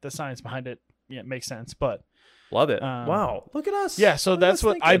the science behind it it makes sense, but Love it. Wow. Look at us. yeah, so Look at that's us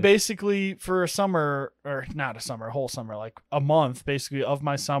what I thinking. basically for a summer, or not a summer, a whole summer, like a month basically of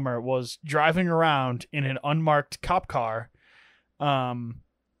my summer was driving around in an unmarked cop car,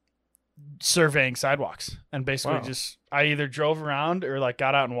 surveying sidewalks. And basically Wow. just I either drove around or like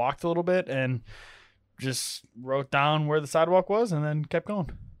got out and walked a little bit and just wrote down where the sidewalk was and then kept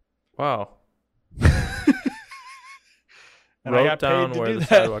going. Wow. And I Wrote got paid down to where do the that.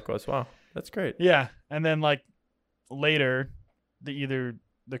 sidewalk was. Wow. That's great. Yeah, and then like later, either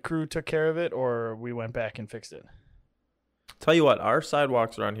the crew took care of it or we went back and fixed it. Tell you what, our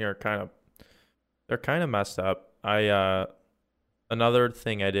sidewalks around here they're kind of messed up. Another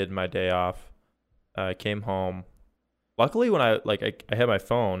thing I did my day off, I came home. Luckily when I had my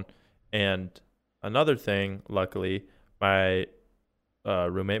phone, and another thing, luckily, my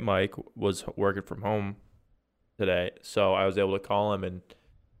roommate Mike was working from home today, so I was able to call him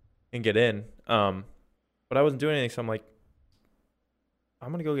and get in. But I wasn't doing anything, so I'm like,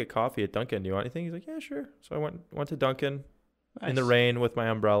 I'm gonna go get coffee at Dunkin'. Do you want anything? He's like, yeah, sure. So I went to Dunkin' in the Nice. rain with my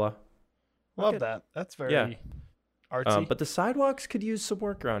umbrella. Love Okay. that. That's very Yeah. artsy. But the sidewalks could use some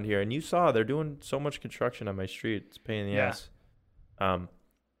work around here, and you saw they're doing so much construction on my street. It's a pain in the Yeah. ass.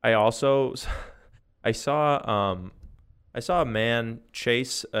 I also I saw a man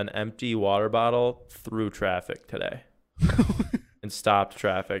chase an empty water bottle through traffic today and stopped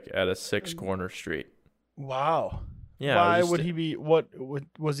traffic at a 6-corner street. Wow. Yeah. Why would he be? What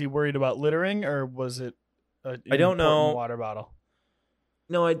was he worried about littering, or was it? I don't know. Water bottle.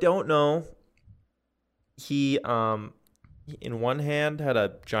 No, I don't know. He in one hand had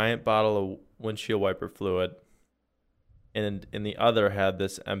a giant bottle of windshield wiper fluid, and in the other had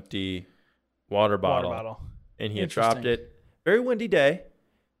this empty water bottle. And he had dropped Interesting. it. Very windy day.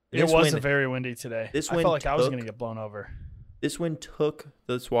 And It this was wind- very windy today. this I wind felt like I was took- going to get blown over. This wind took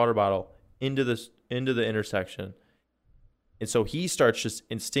this water bottle into the intersection. And so he starts just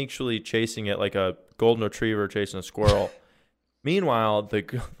instinctually chasing it like a golden retriever chasing a squirrel. Meanwhile,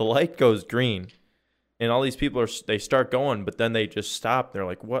 the light goes green, and all these people they start going, but then they just stop. They're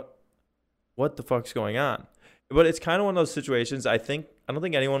like, "What the fuck's going on?" But it's kind of one of those situations. I don't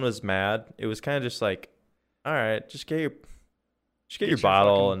think anyone was mad. It was kind of just like, "All right, just get your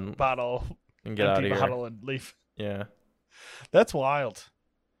bottle fucking and get out of empty here." bottle and leave. Yeah, That's wild.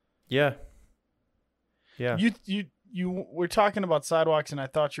 yeah, yeah. You were talking about sidewalks, and I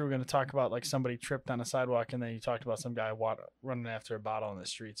thought you were going to talk about like somebody tripped on a sidewalk, and then you talked about some guy running after a bottle in the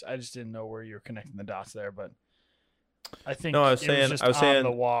streets. I just didn't know where you were connecting the dots there, but I think No, I was saying- just I was on saying-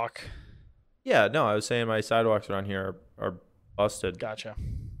 the walk. Yeah, no, I was saying my sidewalks around here are busted. Gotcha.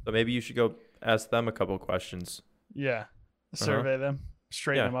 So maybe you should go ask them a couple questions. Yeah, survey them,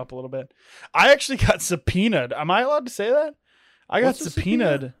 straighten Yeah. them up a little bit. I actually got subpoenaed. Am I allowed to say that? I got What's a subpoena?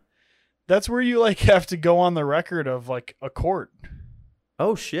 subpoenaed. That's where you like have to go on the record of like a court.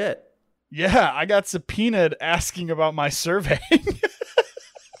 Oh shit. Yeah, I got subpoenaed asking about my surveying.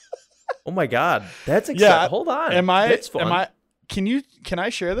 Oh my god. That's Yeah, exciting. Hold on. Am I? That's fun. Am I? Can I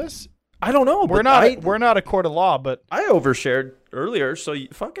share this? I don't know. We're but not. We're not a court of law, but I overshared earlier, so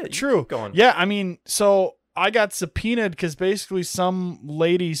fuck it. You true. keep going. Yeah, I mean, so I got subpoenaed because basically some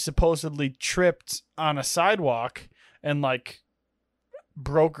lady supposedly tripped on a sidewalk and like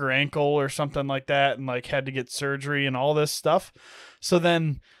broke her ankle or something like that, and like had to get surgery and all this stuff. So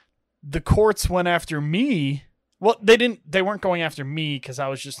then the courts went after me. Well, they didn't. They weren't going after me because I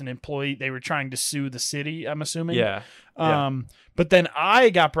was just an employee. They were trying to sue the city, I'm assuming. Yeah. Yeah. But then I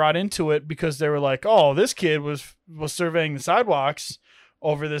got brought into it because they were like, "Oh, this kid was surveying the sidewalks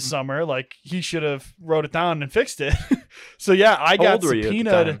over this summer. Like he should have wrote it down and fixed it." So yeah, I How got old were you at the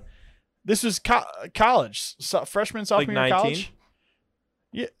subpoenaed. time? This was college, freshman, sophomore Like year of 19?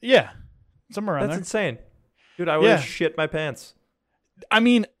 college. Yeah, somewhere around That's there. insane. Dude, I would have Yeah. shit my pants. I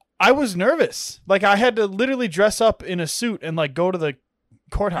mean, I was nervous. Like I had to literally dress up in a suit and like go to the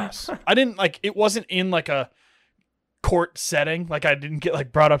courthouse. I didn't like it wasn't in like a court setting. Like I didn't get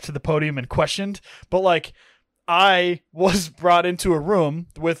like brought up to the podium and questioned, but like I was brought into a room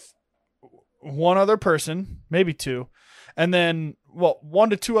with one other person, maybe two, and then 1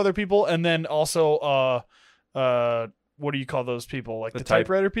 to 2 other people, and then also what do you call those people? Like the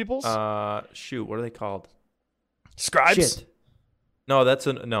typewriter peoples? Shoot, what are they called? Scribes? Shit. No, that's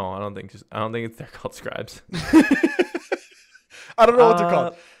a no. I don't think they're called scribes. I don't know what they're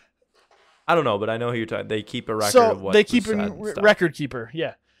called. I don't know, but I know who you're talking. They keep a record So of what they was keep said a and stuff. record keeper.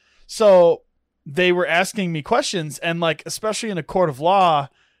 Yeah. So they were asking me questions, and like, especially in a court of law,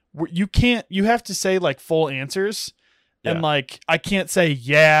 you have to say like full answers. Yeah. And like, I can't say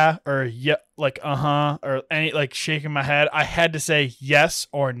yeah or yeah, like, or any like shaking my head. I had to say yes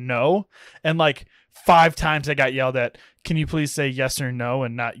or no. And like 5 times I got yelled at, can you please say yes or no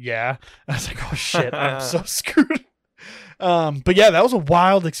and not yeah? I was like, oh shit, I'm so screwed. But yeah, that was a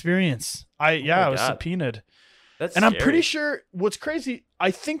wild experience. I was God. subpoenaed. That's And I'm scary. pretty sure what's crazy,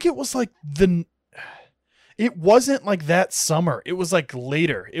 I think it was like it wasn't like that summer. It was like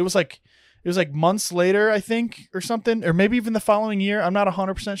later. It was like months later, I think, or something, or maybe even the following year. I'm not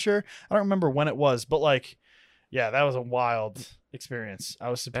 100% sure. I don't remember when it was, but like, yeah, that was a wild experience. I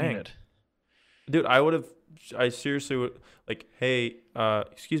was subpoenaed. Dude, I seriously would, like, hey,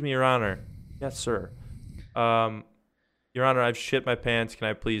 excuse me, Your Honor. Yes, sir. Your Honor, I've shit my pants. Can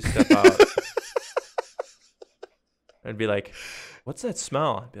I please step out? I'd be like, what's that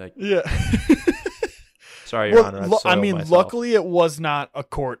smell? I'd be like, Yeah. sorry, Your Honor. I've I soiled mean, myself. luckily it was not a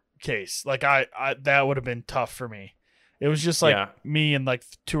court case. Like I that would have been tough for me. It was just like me and like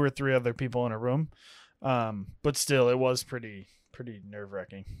 2 or 3 other people in a room. But still, it was pretty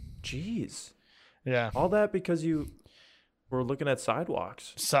nerve-wracking. Jeez. Yeah. All that because you were looking at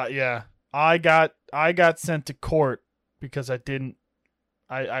sidewalks. So yeah, I got sent to court because I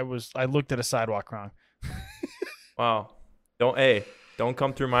looked at a sidewalk wrong. Wow. Don't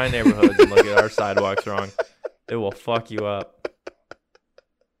come through my neighborhoods and look at our sidewalks wrong. It will fuck you up.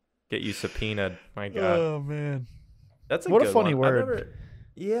 Get you subpoenaed. My God. Oh man. That's What a good funny one. word.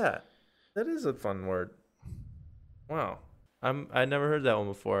 Yeah. That is a fun word. Wow. I never heard that one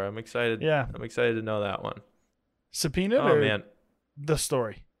before. I'm excited. Yeah. I'm excited to know that one. Subpoenaed Oh or man. the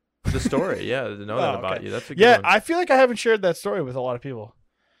story? The story, yeah, to know that about okay. you. That's a good Yeah, one. I feel like I haven't shared that story with a lot of people.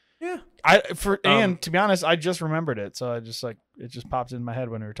 Yeah. And to be honest, I just remembered it, so I just like it just popped in my head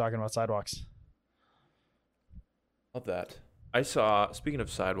when we were talking about sidewalks. Love that. Speaking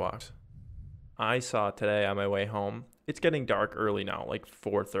of sidewalks, I saw today on my way home. It's getting dark early now, like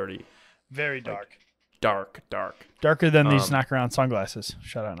 4:30. Very dark. Dark. Darker than these knock around sunglasses.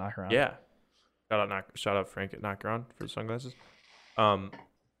 Shout out knock around. Yeah. Shout out Frank at Knock Around for the sunglasses.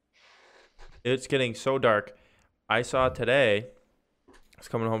 It's getting so dark. I saw today, I was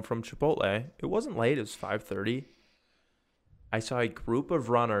coming home from Chipotle. It wasn't late. It was 5:30. I saw a group of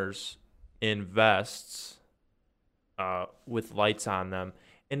runners in vests with lights on them.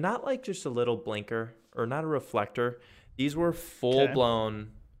 And not like just a little blinker or not a reflector. These were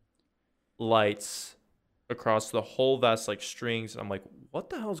full-blown lights across the whole vest, like strings. I'm like, what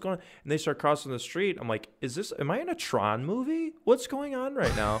the hell is going on? And they start crossing the street. I'm like, am I in a Tron movie? What's going on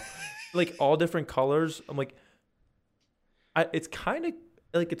right now? Like all different colors. I'm like, it's kind of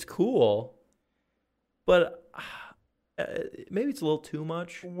like, it's cool, but maybe it's a little too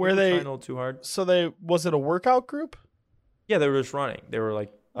much. Were Maybe they trying a little too hard? So was it a workout group? Yeah, they were just running. They were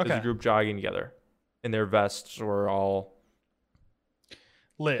like, as Okay. a group jogging together, and their vests were all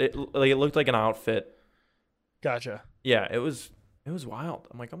Lit. it looked like an outfit. Gotcha. Yeah, it was wild.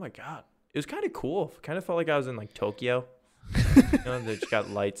 I'm like, oh my God. It was kind of cool. Kind of felt like I was in like Tokyo. They just got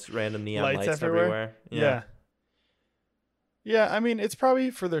random neon lights everywhere. Yeah. Yeah, I mean, it's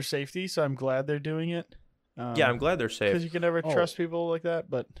probably for their safety, so I'm glad they're doing it. Yeah, I'm glad they're safe. Because you can never trust people like that,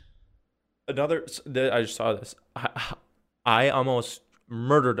 but... I just saw this. I almost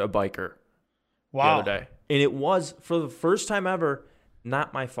murdered a biker the other day. And it was, for the first time ever,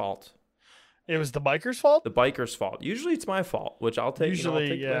 not my fault. It was the biker's fault? The biker's fault. Usually it's my fault, which I'll take. Usually, I'll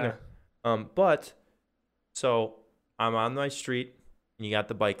take yeah. later. But so I'm on my street, and you got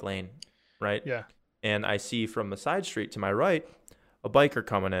the bike lane, right? Yeah. And I see from the side street to my right a biker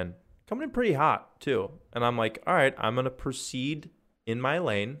coming in pretty hot too. And I'm like, all right, I'm gonna proceed in my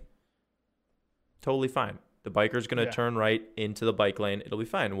lane. Totally fine. The biker's gonna turn right into the bike lane. It'll be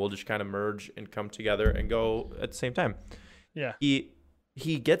fine. We'll just kind of merge and come together and go at the same time. Yeah.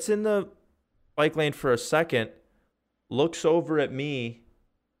 He gets in the bike lane for a second, looks over at me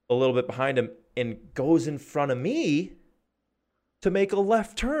a little bit behind him, and goes in front of me to make a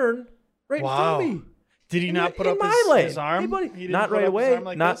left turn right in front of me. Did he not put up his arm? Hey, buddy. He didn't Not put right up his away. arm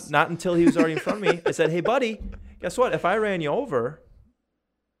like not this? not until he was already in front of me. I said, hey, buddy, guess what? If I ran you over,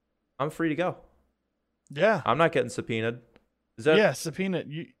 I'm free to go. Yeah. I'm not getting subpoenaed. Is that? Subpoena.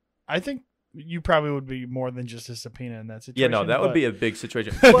 I think you probably would be more than just a subpoena in that situation. Yeah, no, that would be a big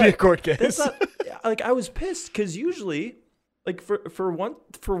situation. That'd be a But court that's case. not, like, I was pissed because usually, like, for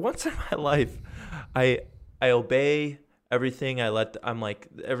once in my life, I obey. everything. I'm like,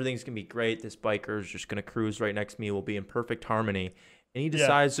 everything's going to be great. This biker is just going to cruise right next to me. We'll be in perfect harmony. And he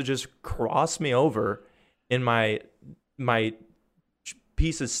decides to just cross me over in my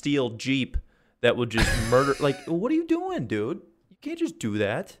piece of steel Jeep that would just murder. Like, what are you doing, dude? You can't just do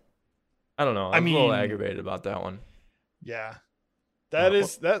that. I don't know. I'm a little aggravated about that one. Yeah.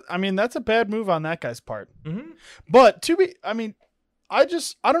 That's a bad move on that guy's part. Mm-hmm. But I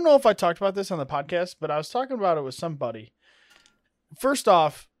don't know if I talked about this on the podcast, but I was talking about it with somebody. First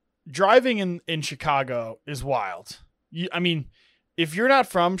off, driving in Chicago is wild. If you're not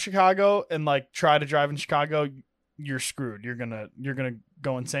from Chicago and like try to drive in Chicago, you're screwed. You're gonna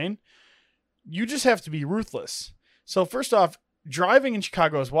go insane. You just have to be ruthless. So first off, driving in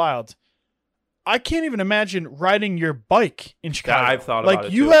Chicago is wild. I can't even imagine riding your bike in Chicago. Yeah, I've thought about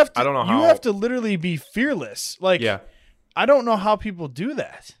it. You too. have to. I don't know how. You have to literally be fearless. Like, yeah, I don't know how people do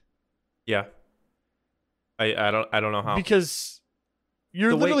that. yeah. I don't know how. Because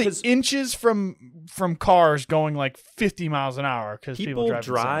you're literally inches from cars going like 50 miles an hour because people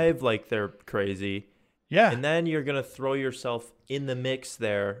drive like they're crazy. Yeah. And then you're going to throw yourself in the mix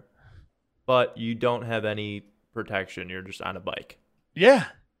there, but you don't have any protection. You're just on a bike. Yeah.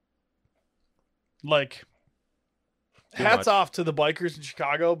 Like, Too hats much. off to the bikers in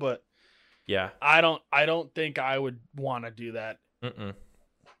Chicago, but Yeah. I don't think I would want to do that. Mm-mm.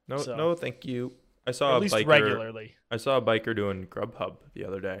 No, So- no, thank you. I saw At least a biker. regularly. I saw a biker doing Grubhub the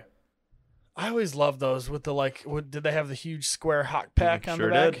other day. I always love those with the did they have the huge square hot pack on Sure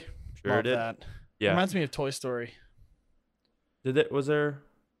the back? did. Sure Love did. that. Yeah. Reminds me of Toy Story. Was there?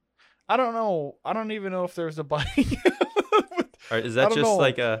 I don't know. I don't even know if there's a bike. Or is I that don't just know.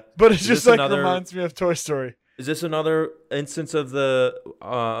 like a? But it's Is just this like another- reminds me of Toy Story. Is this another instance of the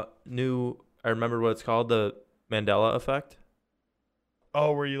new? I remember what it's called, the Mandela effect.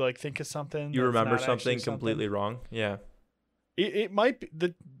 Oh, where you like think of something. You that's remember not actually something completely wrong. Yeah. It might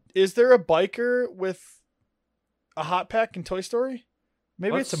be is there a biker with a hot pack in Toy Story?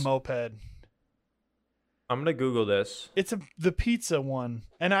 Maybe it's a Let's- moped. I'm gonna Google this. It's the pizza one,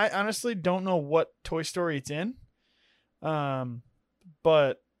 and I honestly don't know what Toy Story it's in.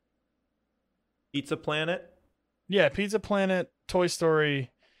 But Pizza Planet. yeah, Pizza Planet, Toy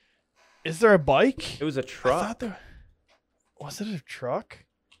Story. Is there a bike? It was a I truck. thought was it a truck?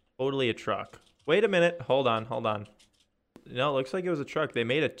 Totally a truck. Wait a minute. Hold on. No, it looks like it was a truck. They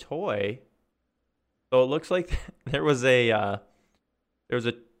made a toy. So it looks like there was a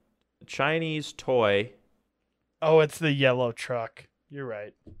Chinese toy. Oh, it's the yellow truck. You're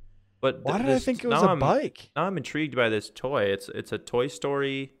right. But Why did I think it was a bike? Now I'm intrigued by this toy. It's a Toy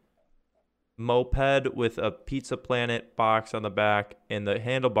Story moped with a Pizza Planet box on the back, and the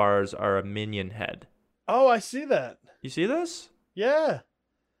handlebars are a minion head. Oh, I see that. You see this? Yeah.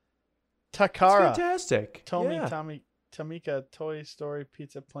 It's Takara. fantastic. Yeah. Tamika, Toy Story,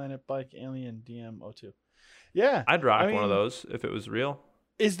 Pizza Planet, Bike, Alien, DM02. Yeah. I'd rock I one of mean- those if it was real.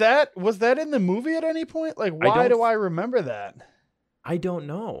 Was that in the movie at any point? Like, why don't do I remember that? I don't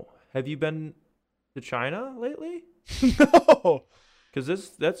know. Have you been to China lately? No.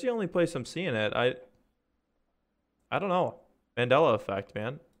 Because that's the only place I'm seeing it. I don't know. Mandela effect,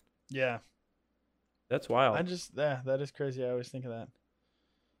 man. Yeah. That's wild. That is crazy. I always think of that.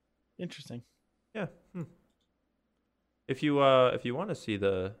 Interesting. Yeah. If you want to see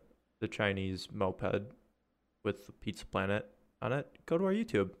the Chinese moped with the Pizza Planet on it, go to our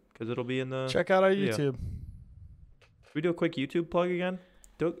YouTube because it'll be in the. Check out our video. YouTube. Should we do a quick YouTube plug again?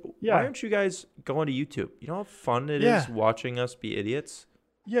 Yeah. Why aren't you guys going to YouTube? You know how fun it is watching us be idiots?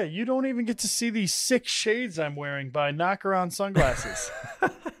 Yeah, you don't even get to see these 6 shades I'm wearing by Knock Around Sunglasses.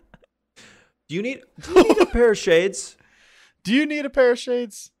 Do you need a pair of shades? Do you need a pair of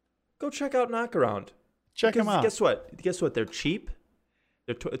shades? Go check out Knockaround. Check them Because out. Guess what? They're cheap.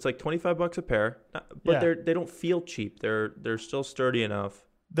 It's like $25 a pair, but Yeah. they don't feel cheap. They're still sturdy enough.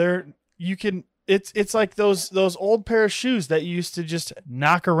 It's like those old pair of shoes that you used to just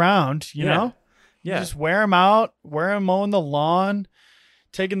knock around, you know? You Yeah. just wear them out, wear them mowing the lawn,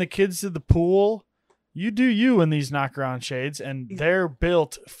 taking the kids to the pool. You do you in these knock around shades, and they're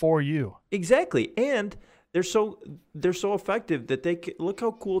built for you. Exactly. And they're so effective that look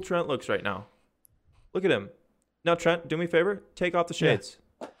how cool Trent looks right now. Look at him. Now, Trent, do me a favor. Take off the shades.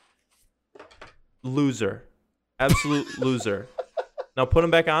 Loser. Absolute loser. Now put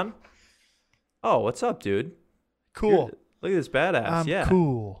them back on. Oh, what's up, dude? Cool. Look at this badass. I'm yeah.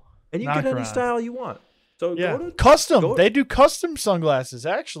 cool. And you Knock get any around. style you want. So Yeah. go to Custom. They do custom sunglasses,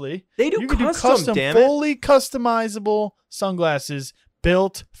 actually. They do You can custom, damn it. fully customizable sunglasses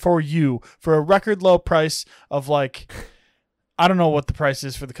built for you for a record low price of like, I don't know what the price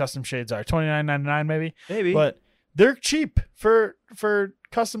is for the custom shades are, $29.99 maybe. Maybe. But They're cheap for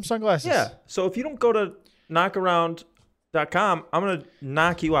custom sunglasses. Yeah. So if you don't go to knockaround.com, I'm going to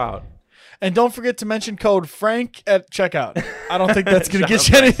knock you out. And don't forget to mention code Frank at checkout. I don't think that's going to Shut get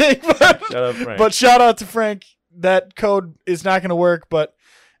you up, anything. But, Shut up, Frank. but shout out to Frank. That code is not going to work. But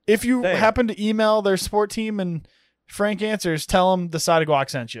if you Dang. happen to email their support team and Frank answers, tell them the side of guac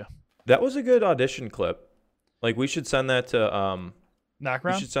sent you. That was a good audition clip. Like, we should send that to Knock we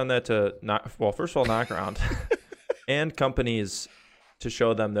around? should send that to first of all, knock around and companies to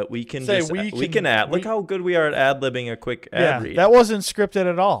show them that we can Say, we can add. Look how good we are at ad-libbing a quick ad read. That wasn't scripted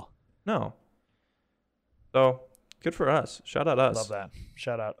at all. No. So, good for us. Shout out us. Love that.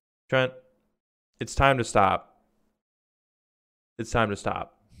 Shout out. Trent, it's time to stop. It's time to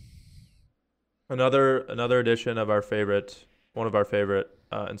stop. Another edition of one of our favorite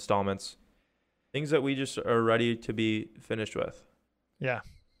installments. Things that we just are ready to be finished with. Yeah.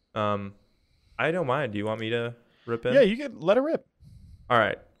 I don't mind. Do you want me to rip in? Yeah, you can let it rip. All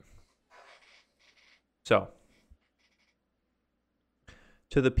right. So,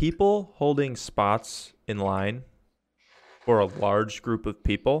 to the people holding spots in line for a large group of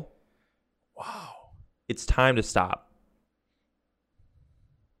people, Wow. it's time to stop.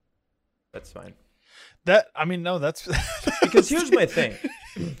 That's fine. No, that's Because here's my thing.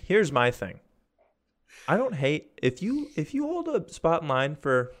 Here's my thing. I don't hate if you hold a spot in line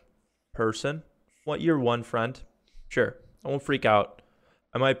for person, your one friend, sure. I won't freak out.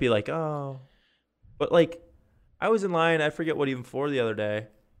 I might be like, oh. But like I was in line, I forget what even for the other day,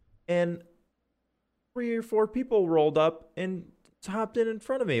 and 3 or 4 people rolled up and hopped in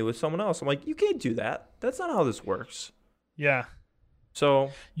front of me with someone else. I'm like, you can't do that. That's not how this works. Yeah.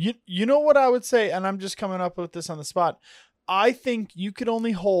 So You know what I would say, and I'm just coming up with this on the spot. I think you could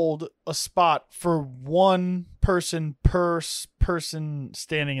only hold a spot for one person per person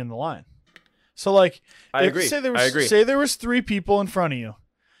standing in the line. So like, I agree. Say there was 3 people in front of you.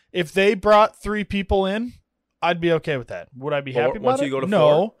 If they brought 3 people in, I'd be okay with that. Would I be happy about once it? you go to no.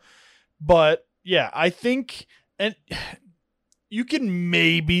 4? But yeah, I think, and you can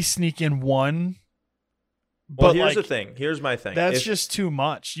maybe sneak in one. Well, But here's like, the thing. Here's my thing. that's just too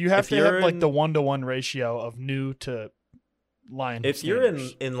much. You have if to have you're like in- the 1-to-1 ratio of new to line. If you're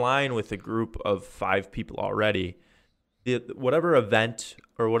standers. in line with a group of 5 people already, whatever event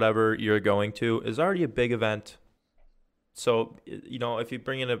or whatever you're going to is already a big event. So, if you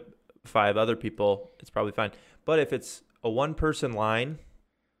bring in 5 other people, it's probably fine. But if it's a 1-person line,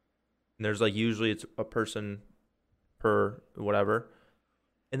 and there's like usually it's a person per whatever,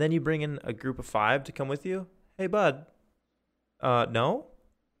 and then you bring in a group of 5 to come with you, hey, bud, no?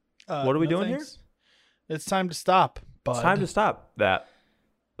 What are we doing thanks. It's time to stop, bud. It's time to stop that.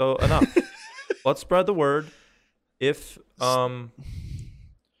 So enough. Let's spread the word. If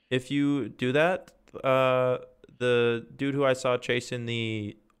you do that, the dude who I saw chasing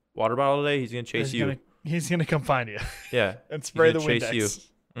the water bottle today, he's gonna chase you. He's gonna come find you. Yeah, and spray the he's gonna chase Windex.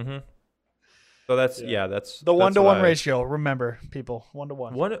 you. Mm-hmm. So that's that's The that's 1-to-1 what I- ratio. Remember, people,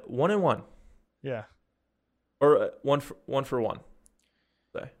 1-to-1. 1 and 1, Yeah. or 1 for 1.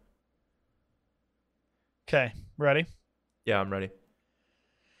 Say. Okay. Ready? Yeah, I'm ready.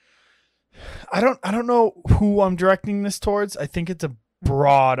 I don't know who I'm directing this towards. I think it's a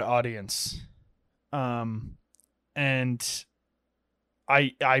broad audience. And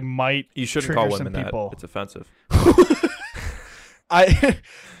I might You shouldn't trigger call some women people. that. It's offensive.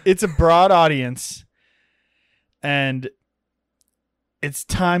 It's a broad audience, and it's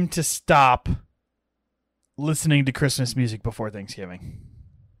time to stop listening to Christmas music before Thanksgiving.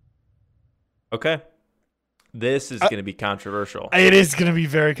 Okay. This is going to be controversial. It is going to be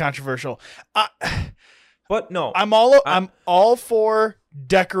very controversial. But no. I'm all for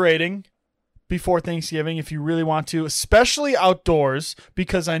decorating before Thanksgiving if you really want to, especially outdoors,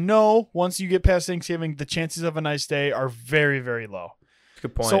 because I know once you get past Thanksgiving, the chances of a nice day are very, very low.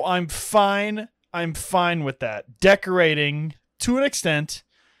 Good point. So I'm fine. I'm fine with that. Decorating to an extent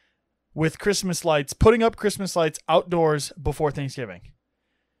with Christmas lights, putting up Christmas lights outdoors before Thanksgiving.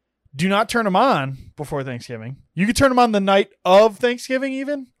 Do not turn them on before Thanksgiving. You can turn them on the night of Thanksgiving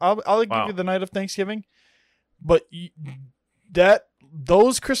even. I'll give you the night of Thanksgiving. But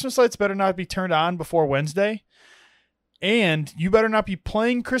those Christmas lights better not be turned on before Wednesday. And you better not be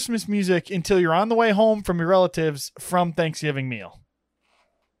playing Christmas music until you're on the way home from your relatives from Thanksgiving meal.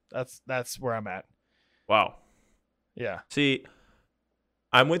 That's where I'm at. Wow. Yeah. See,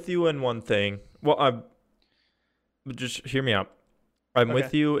 I'm with you in one thing. Well, just hear me out. I'm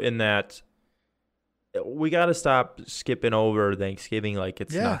with you in that we got to stop skipping over Thanksgiving like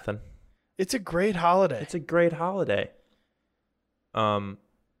it's nothing. It's a great holiday. It's a great holiday.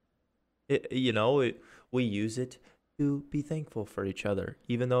 we use it to be thankful for each other,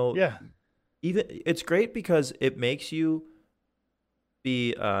 even though Yeah. even it's great because it makes you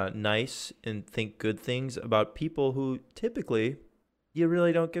be nice and think good things about people who typically you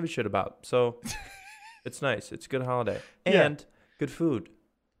really don't give a shit about. So it's nice. It's a good holiday Yeah. and good food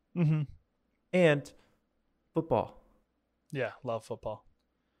Mm-hmm. and football. Yeah. Love football.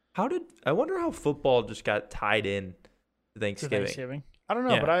 I wonder how football just got tied in to To Thanksgiving. Thanksgiving. I don't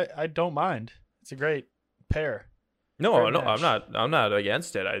know, Yeah. but I don't mind. It's a great pair. No, Great no, match. I'm not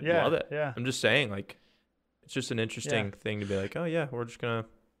against it. I Yeah. love it. Yeah. I'm just saying, like, it's just an interesting thing to be like, oh yeah, we're just gonna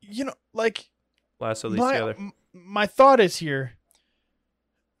You know, like lasso these together. my thought is here.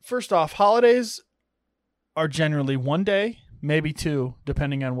 First off, holidays are generally one day, maybe two,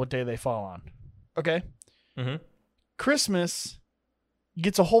 depending on what day they fall on. Okay? Mm-hmm. Christmas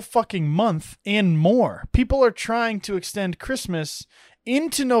gets a whole fucking month and more. People are trying to extend Christmas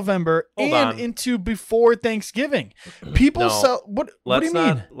into November Hold and on. into before Thanksgiving. People No. sell what do you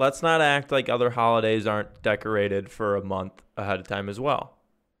mean? Let's not act like other holidays aren't decorated for a month ahead of time as well.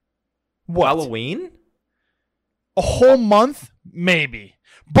 What? Halloween? A whole month? Maybe.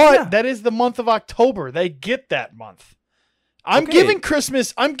 But Yeah. that is the month of October. They get that month. I'm Okay. giving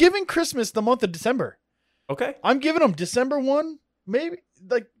Christmas the month of December. Okay. I'm giving them December 1, maybe.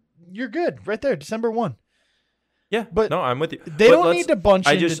 Like, you're good right there, December 1. Yeah. But no, I'm with you. They But don't let's- need to bunch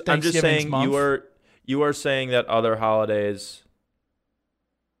into I'm just Thanksgiving's saying month. you are saying that other holidays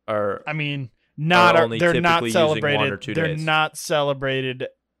are I mean, not only they're not typically using 1 or celebrated. 2 They're days. not celebrated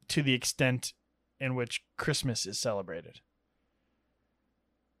to the extent in which Christmas is celebrated.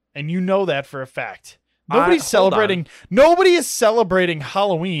 And you know that for a fact. Nobody's hold celebrating. Nobody is celebrating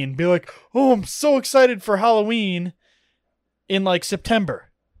Halloween. Be like, oh, I'm so excited for Halloween in like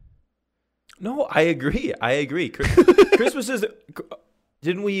September. No, I agree. Christmas is.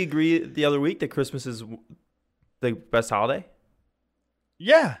 Didn't we agree the other week that Christmas is the best holiday?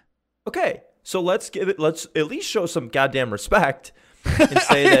 Yeah. Okay, so let's at least show some goddamn respect and I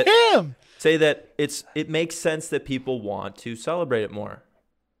say am. that it makes sense that people want to celebrate it more.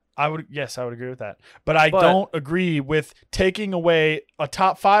 I would agree with that. But I But- don't agree with taking away a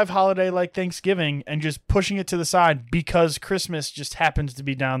top 5 holiday like Thanksgiving and just pushing it to the side because Christmas just happens to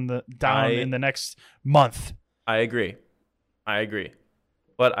be down in the next month. I agree.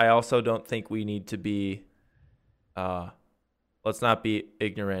 But I also don't think we need to be let's not be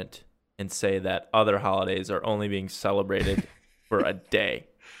ignorant and say that other holidays are only being celebrated for a day.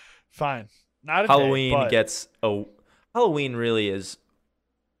 Fine. Not a Halloween day, but Halloween really is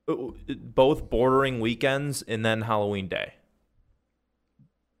both bordering weekends and then Halloween day.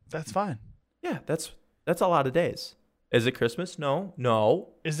 that's fine. Yeah, that's a lot of days. Is it Christmas? No.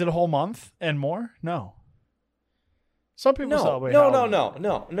 Is it a whole month and more? No. Some people No. celebrate No.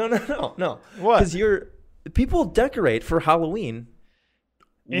 Halloween. What? Because people decorate for Halloween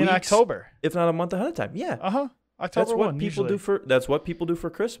In weeks, October. if not a month ahead of time. Yeah. Uh-huh. October That's what 1 people usually. that's what people do for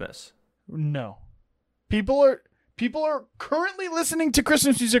Christmas. No. People are currently listening to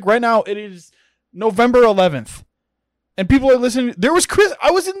Christmas music right now. It is November 11th. And people are listening.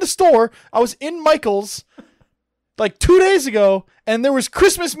 I was in the store. I was in Michael's like 2 days ago, and there was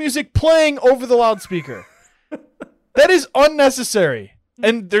Christmas music playing over the loudspeaker. That is unnecessary.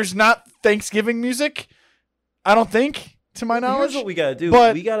 And there's not Thanksgiving music, I don't think, to my knowledge. Here's what we gotta do.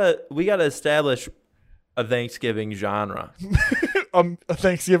 But- we gotta establish a Thanksgiving genre. A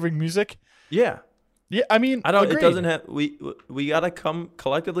Thanksgiving music. Yeah. Yeah, I mean, I don't. agreed. It doesn't have. We gotta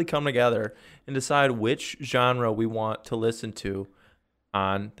collectively come together and decide which genre we want to listen to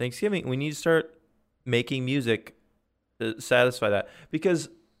on Thanksgiving. We need to start making music to satisfy that because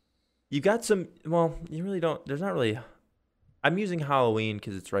you got some. Well, you really don't. There's not really. I'm using Halloween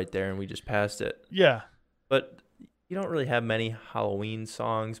because it's right there and we just passed it. Yeah. But you don't really have many Halloween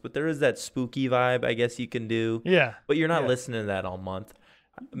songs. But there is that spooky vibe. I guess you can do. Yeah. But you're not Yeah. listening to that all month.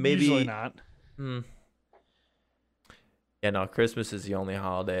 Maybe. Usually not. Yeah, no, Christmas is the only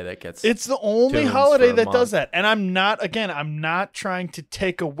holiday that gets. It's the only tunes holiday for a that month. does that. And I'm not trying to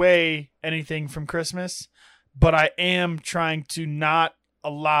take away anything from Christmas, but I am trying to not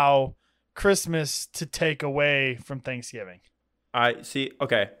allow Christmas to take away from Thanksgiving. I see.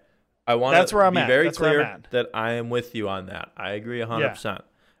 Okay, I want That's where I'm be at. very That's where I'm clear at. that I am with you on that. I agree 100%.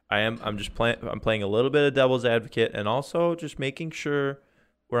 I'm just playing. I'm playing a little bit of devil's advocate, and also just making sure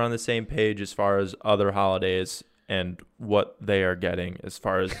we're on the same page as far as other holidays and what they are getting as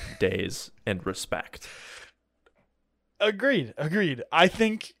far as days and respect. Agreed. I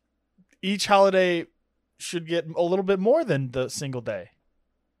think each holiday should get a little bit more than the single day.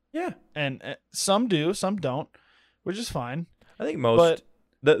 Yeah, And some do, some don't, which is fine. I think most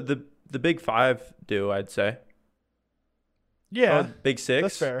But- the the big five do, I'd say. Yeah, Big six.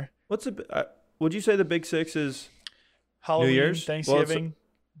 that's fair. What's would you say the big six is Halloween, New Year's? Thanksgiving.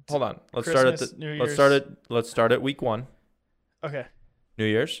 Hold on. Let's Christmas, start at New let's start at week 1. Okay. New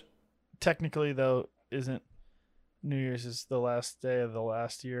Year's. Technically, though, isn't New Year's is the last day of the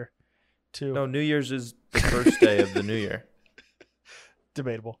last year, too. No, New Year's is the first day of the new year.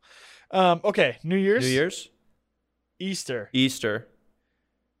 Debatable. Okay, New Year's. New Year's. Easter. Easter.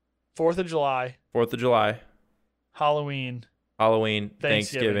 4th of July. 4th of July. Halloween. Halloween.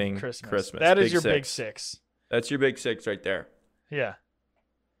 Thanksgiving. Christmas. That is your big six. That's your big six right there. Yeah.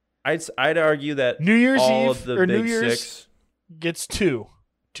 I'd argue that New Year's all Eve of the or big New Year's six gets 2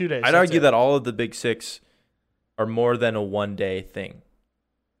 days. I'd argue that all of the big six are more than a one-day thing.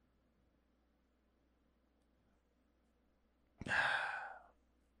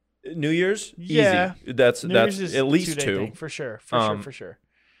 New Year's, yeah, easy. That's New Year's is at least 2-day 2. thing, for sure.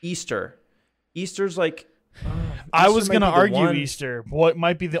 Easter's like. I was going to argue Easter. What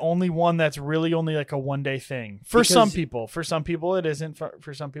might be the only one that's really only like a one-day thing for some people. For some people, it isn't.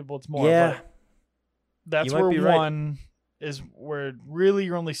 For some people, it's more. Yeah, but that's where one is where really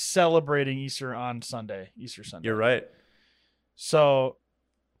you're only celebrating Easter on Sunday. Easter Sunday. You're right. So,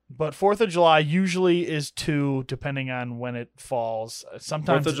 but 4th of July usually is 2, depending on when it falls.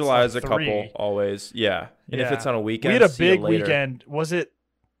 Sometimes 4th of July is a 3. couple always. Yeah, and if it's on a weekend, we had a big weekend. Was it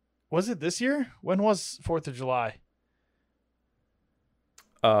this year? When was 4th of July?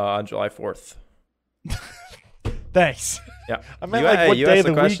 On July 4th. Thanks. Yeah. I meant what day of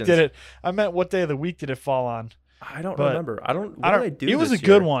the week did it? I meant what day of the week did it fall on? I don't remember. I don't. It was a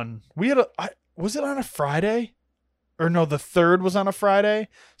good one. We had was it on a Friday? Or no, the 3rd was on a Friday.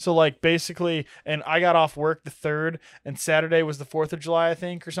 So like basically, and I got off work the 3rd, and Saturday was the 4th of July, I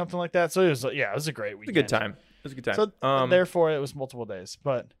think, or something like that. So it was it was a great weekend. It was a good time. So therefore, it was multiple days.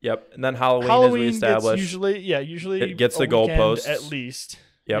 But yep, and then Halloween as we established, usually it gets the goalposts at least.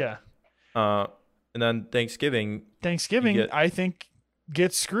 Yep. Yeah. And then Thanksgiving, I think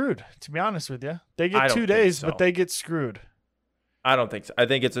gets screwed. To be honest with you, they get 2 days, but they get screwed. I don't think so. I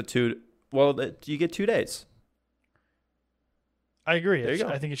think it's a 2. Well, you get 2 days. I agree. There you go.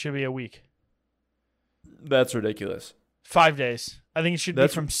 I think it should be a week. That's ridiculous. 5 days. I think it should be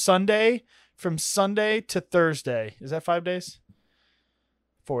from Sunday to Thursday. Is that 5 days?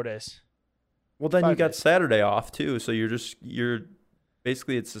 4 days. Well, then you got Saturday off too, so you're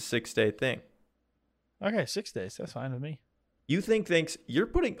basically it's a 6-day thing. Okay, 6 days. That's fine with me. You think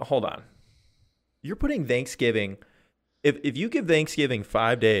hold on. You're putting Thanksgiving. If you give Thanksgiving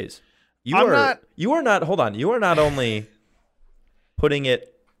 5 days, you are not only putting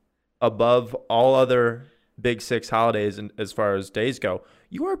it above all other big six holidays and as far as days go,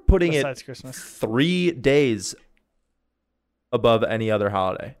 you are putting besides it Christmas 3 days above any other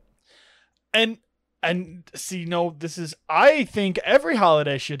holiday. And see, no, I think every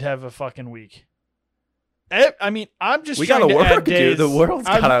holiday should have a fucking week. I mean, I'm just trying to add days. Dude. The world's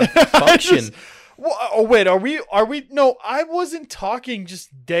gotta function. Wait, are we? No, I wasn't talking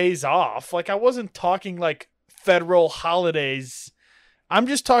just days off. Like I wasn't talking like federal holidays. I'm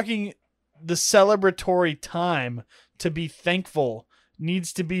just talking the celebratory time to be thankful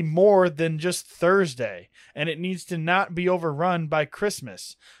needs to be more than just Thursday, and it needs to not be overrun by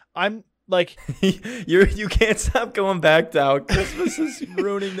Christmas. I'm like, you can't stop going back to how Christmas is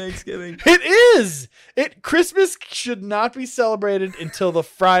ruining Thanksgiving. It is. Christmas should not be celebrated until the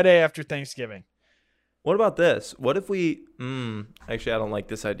Friday after Thanksgiving. What about this? What if we actually I don't like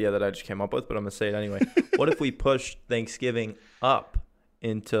this idea that I just came up with, but I'm gonna say it anyway. What if we push Thanksgiving up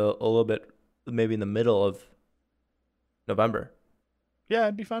into a little bit, maybe in the middle of November? Yeah,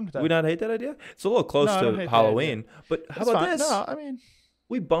 I'd be fine with that. Would we not hate that idea? It's a little close to Halloween, but how about this? No, I mean,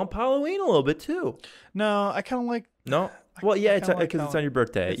 we bump Halloween a little bit too. No, I kind of like. No, well, yeah, it's because it's on your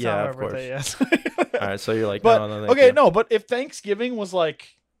birthday. Yeah, of course. Birthday, yes. All right, so you're like, but, no. Okay, no, but if Thanksgiving was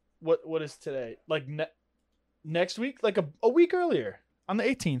like, what is today? Like next week, like a week earlier on the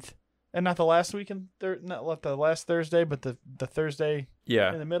 18th, and not the last week not the last Thursday, but the Thursday.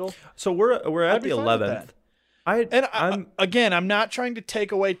 Yeah. In the middle. So we're at the 11th. I'm not trying to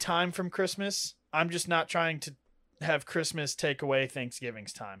take away time from Christmas. I'm just not trying to have Christmas take away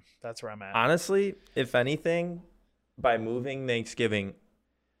Thanksgiving's time. That's where I'm at. Honestly, if anything, by moving Thanksgiving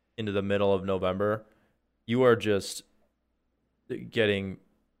into the middle of November, you are just getting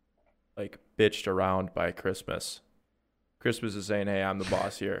like bitched around by Christmas. Christmas is saying, "Hey, I'm the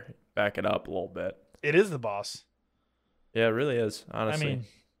boss here. Back it up a little bit." It is the boss. Yeah, it really is. Honestly, I mean,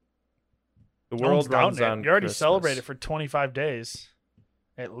 the world runs on. You already Christmas. celebrated for 25 days,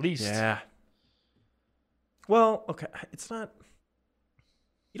 at least. Yeah. Well, okay, it's not.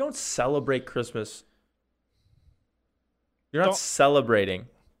 You don't celebrate Christmas. You're not Don't- celebrating.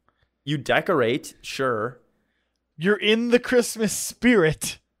 You decorate, sure. You're in the Christmas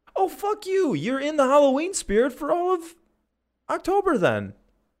spirit. Oh, fuck you. You're in the Halloween spirit for all of October then.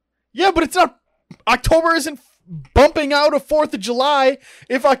 Yeah, but it's not. October isn't bumping out of 4th of July.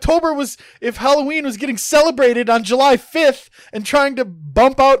 If Halloween was getting celebrated on July 5th and trying to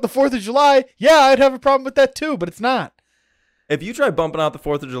bump out the 4th of July, yeah, I'd have a problem with that too, but it's not. If you try bumping out the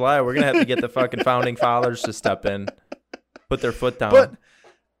 4th of July, we're going to have to get the fucking founding fathers to step in, put their foot down. But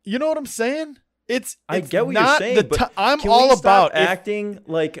you know what I'm saying? I get what you're saying, but I'm can all we stop about acting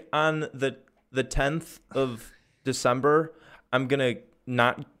like on the 10th of December, I'm going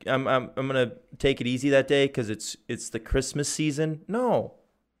to take it easy that day cuz it's the Christmas season. No.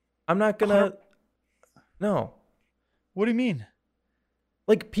 I'm not going to. No. What do you mean?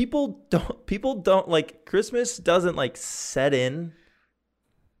 Like people don't like Christmas doesn't like set in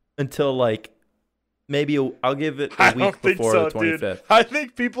until like maybe I'll give it a week before the 25th. Dude. I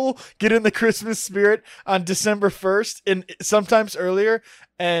think people get in the Christmas spirit on December 1st and sometimes earlier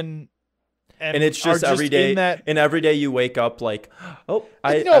and it's just every day. And every day you wake up like, oh,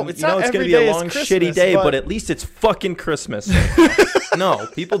 it's going to be a long, shitty day, but at least it's fucking Christmas. No,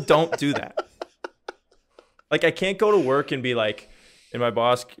 people don't do that. Like, I can't go to work and be like, and my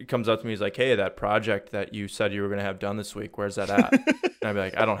boss comes up to me, he's like, hey, that project that you said you were going to have done this week, where's that at? And I'd be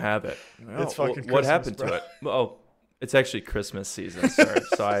like, I don't have it. It's fucking what Christmas, happened bro. to it? Oh, it's actually Christmas season, sir.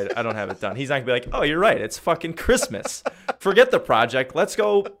 So I don't have it done. He's not going to be like, oh, you're right. It's fucking Christmas. Forget the project. Let's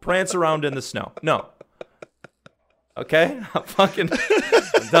go prance around in the snow. No. Okay? I'm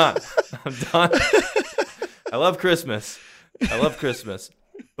done. I'm done. I love Christmas.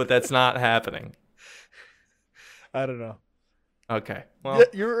 But that's not happening. I don't know. Okay. Well,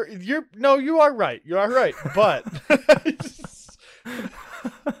 you are right. You are right. But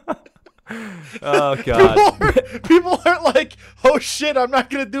oh god. People aren't like, "Oh shit, I'm not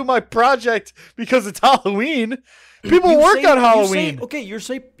going to do my project because it's Halloween." People work on Halloween. You're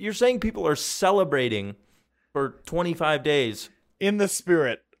saying people are celebrating for 25 days in the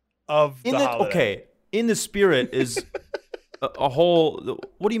spirit of the holiday. Okay, in the spirit is a whole.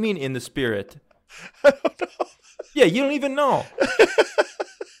 What do you mean in the spirit? I don't know. Yeah, you don't even know.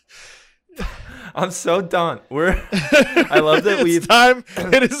 I'm so done. I love that we've.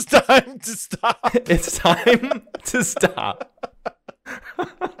 It is time to stop. It's time to stop.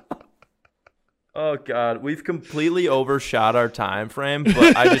 Oh God, we've completely overshot our time frame,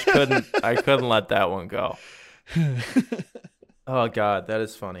 but I just couldn't. I couldn't let that one go. Oh God, that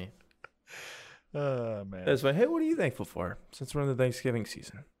is funny. Oh man, that's funny. Hey, what are you thankful for since we're in the Thanksgiving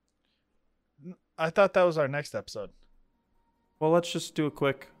season? I thought that was our next episode. Well, let's just do a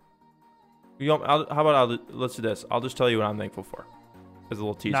quick. Let's do this. I'll just tell you what I'm thankful for. As a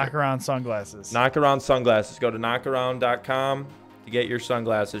little teaser. Knockaround sunglasses. Knockaround sunglasses. Go to knockaround.com to get your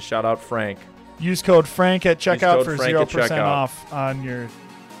sunglasses. Shout out Frank. Use code Frank at checkout for 0% off on your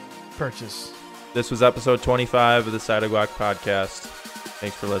purchase. This was episode 25 of the Side of Guac podcast.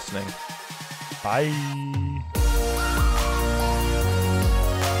 Thanks for listening. Bye.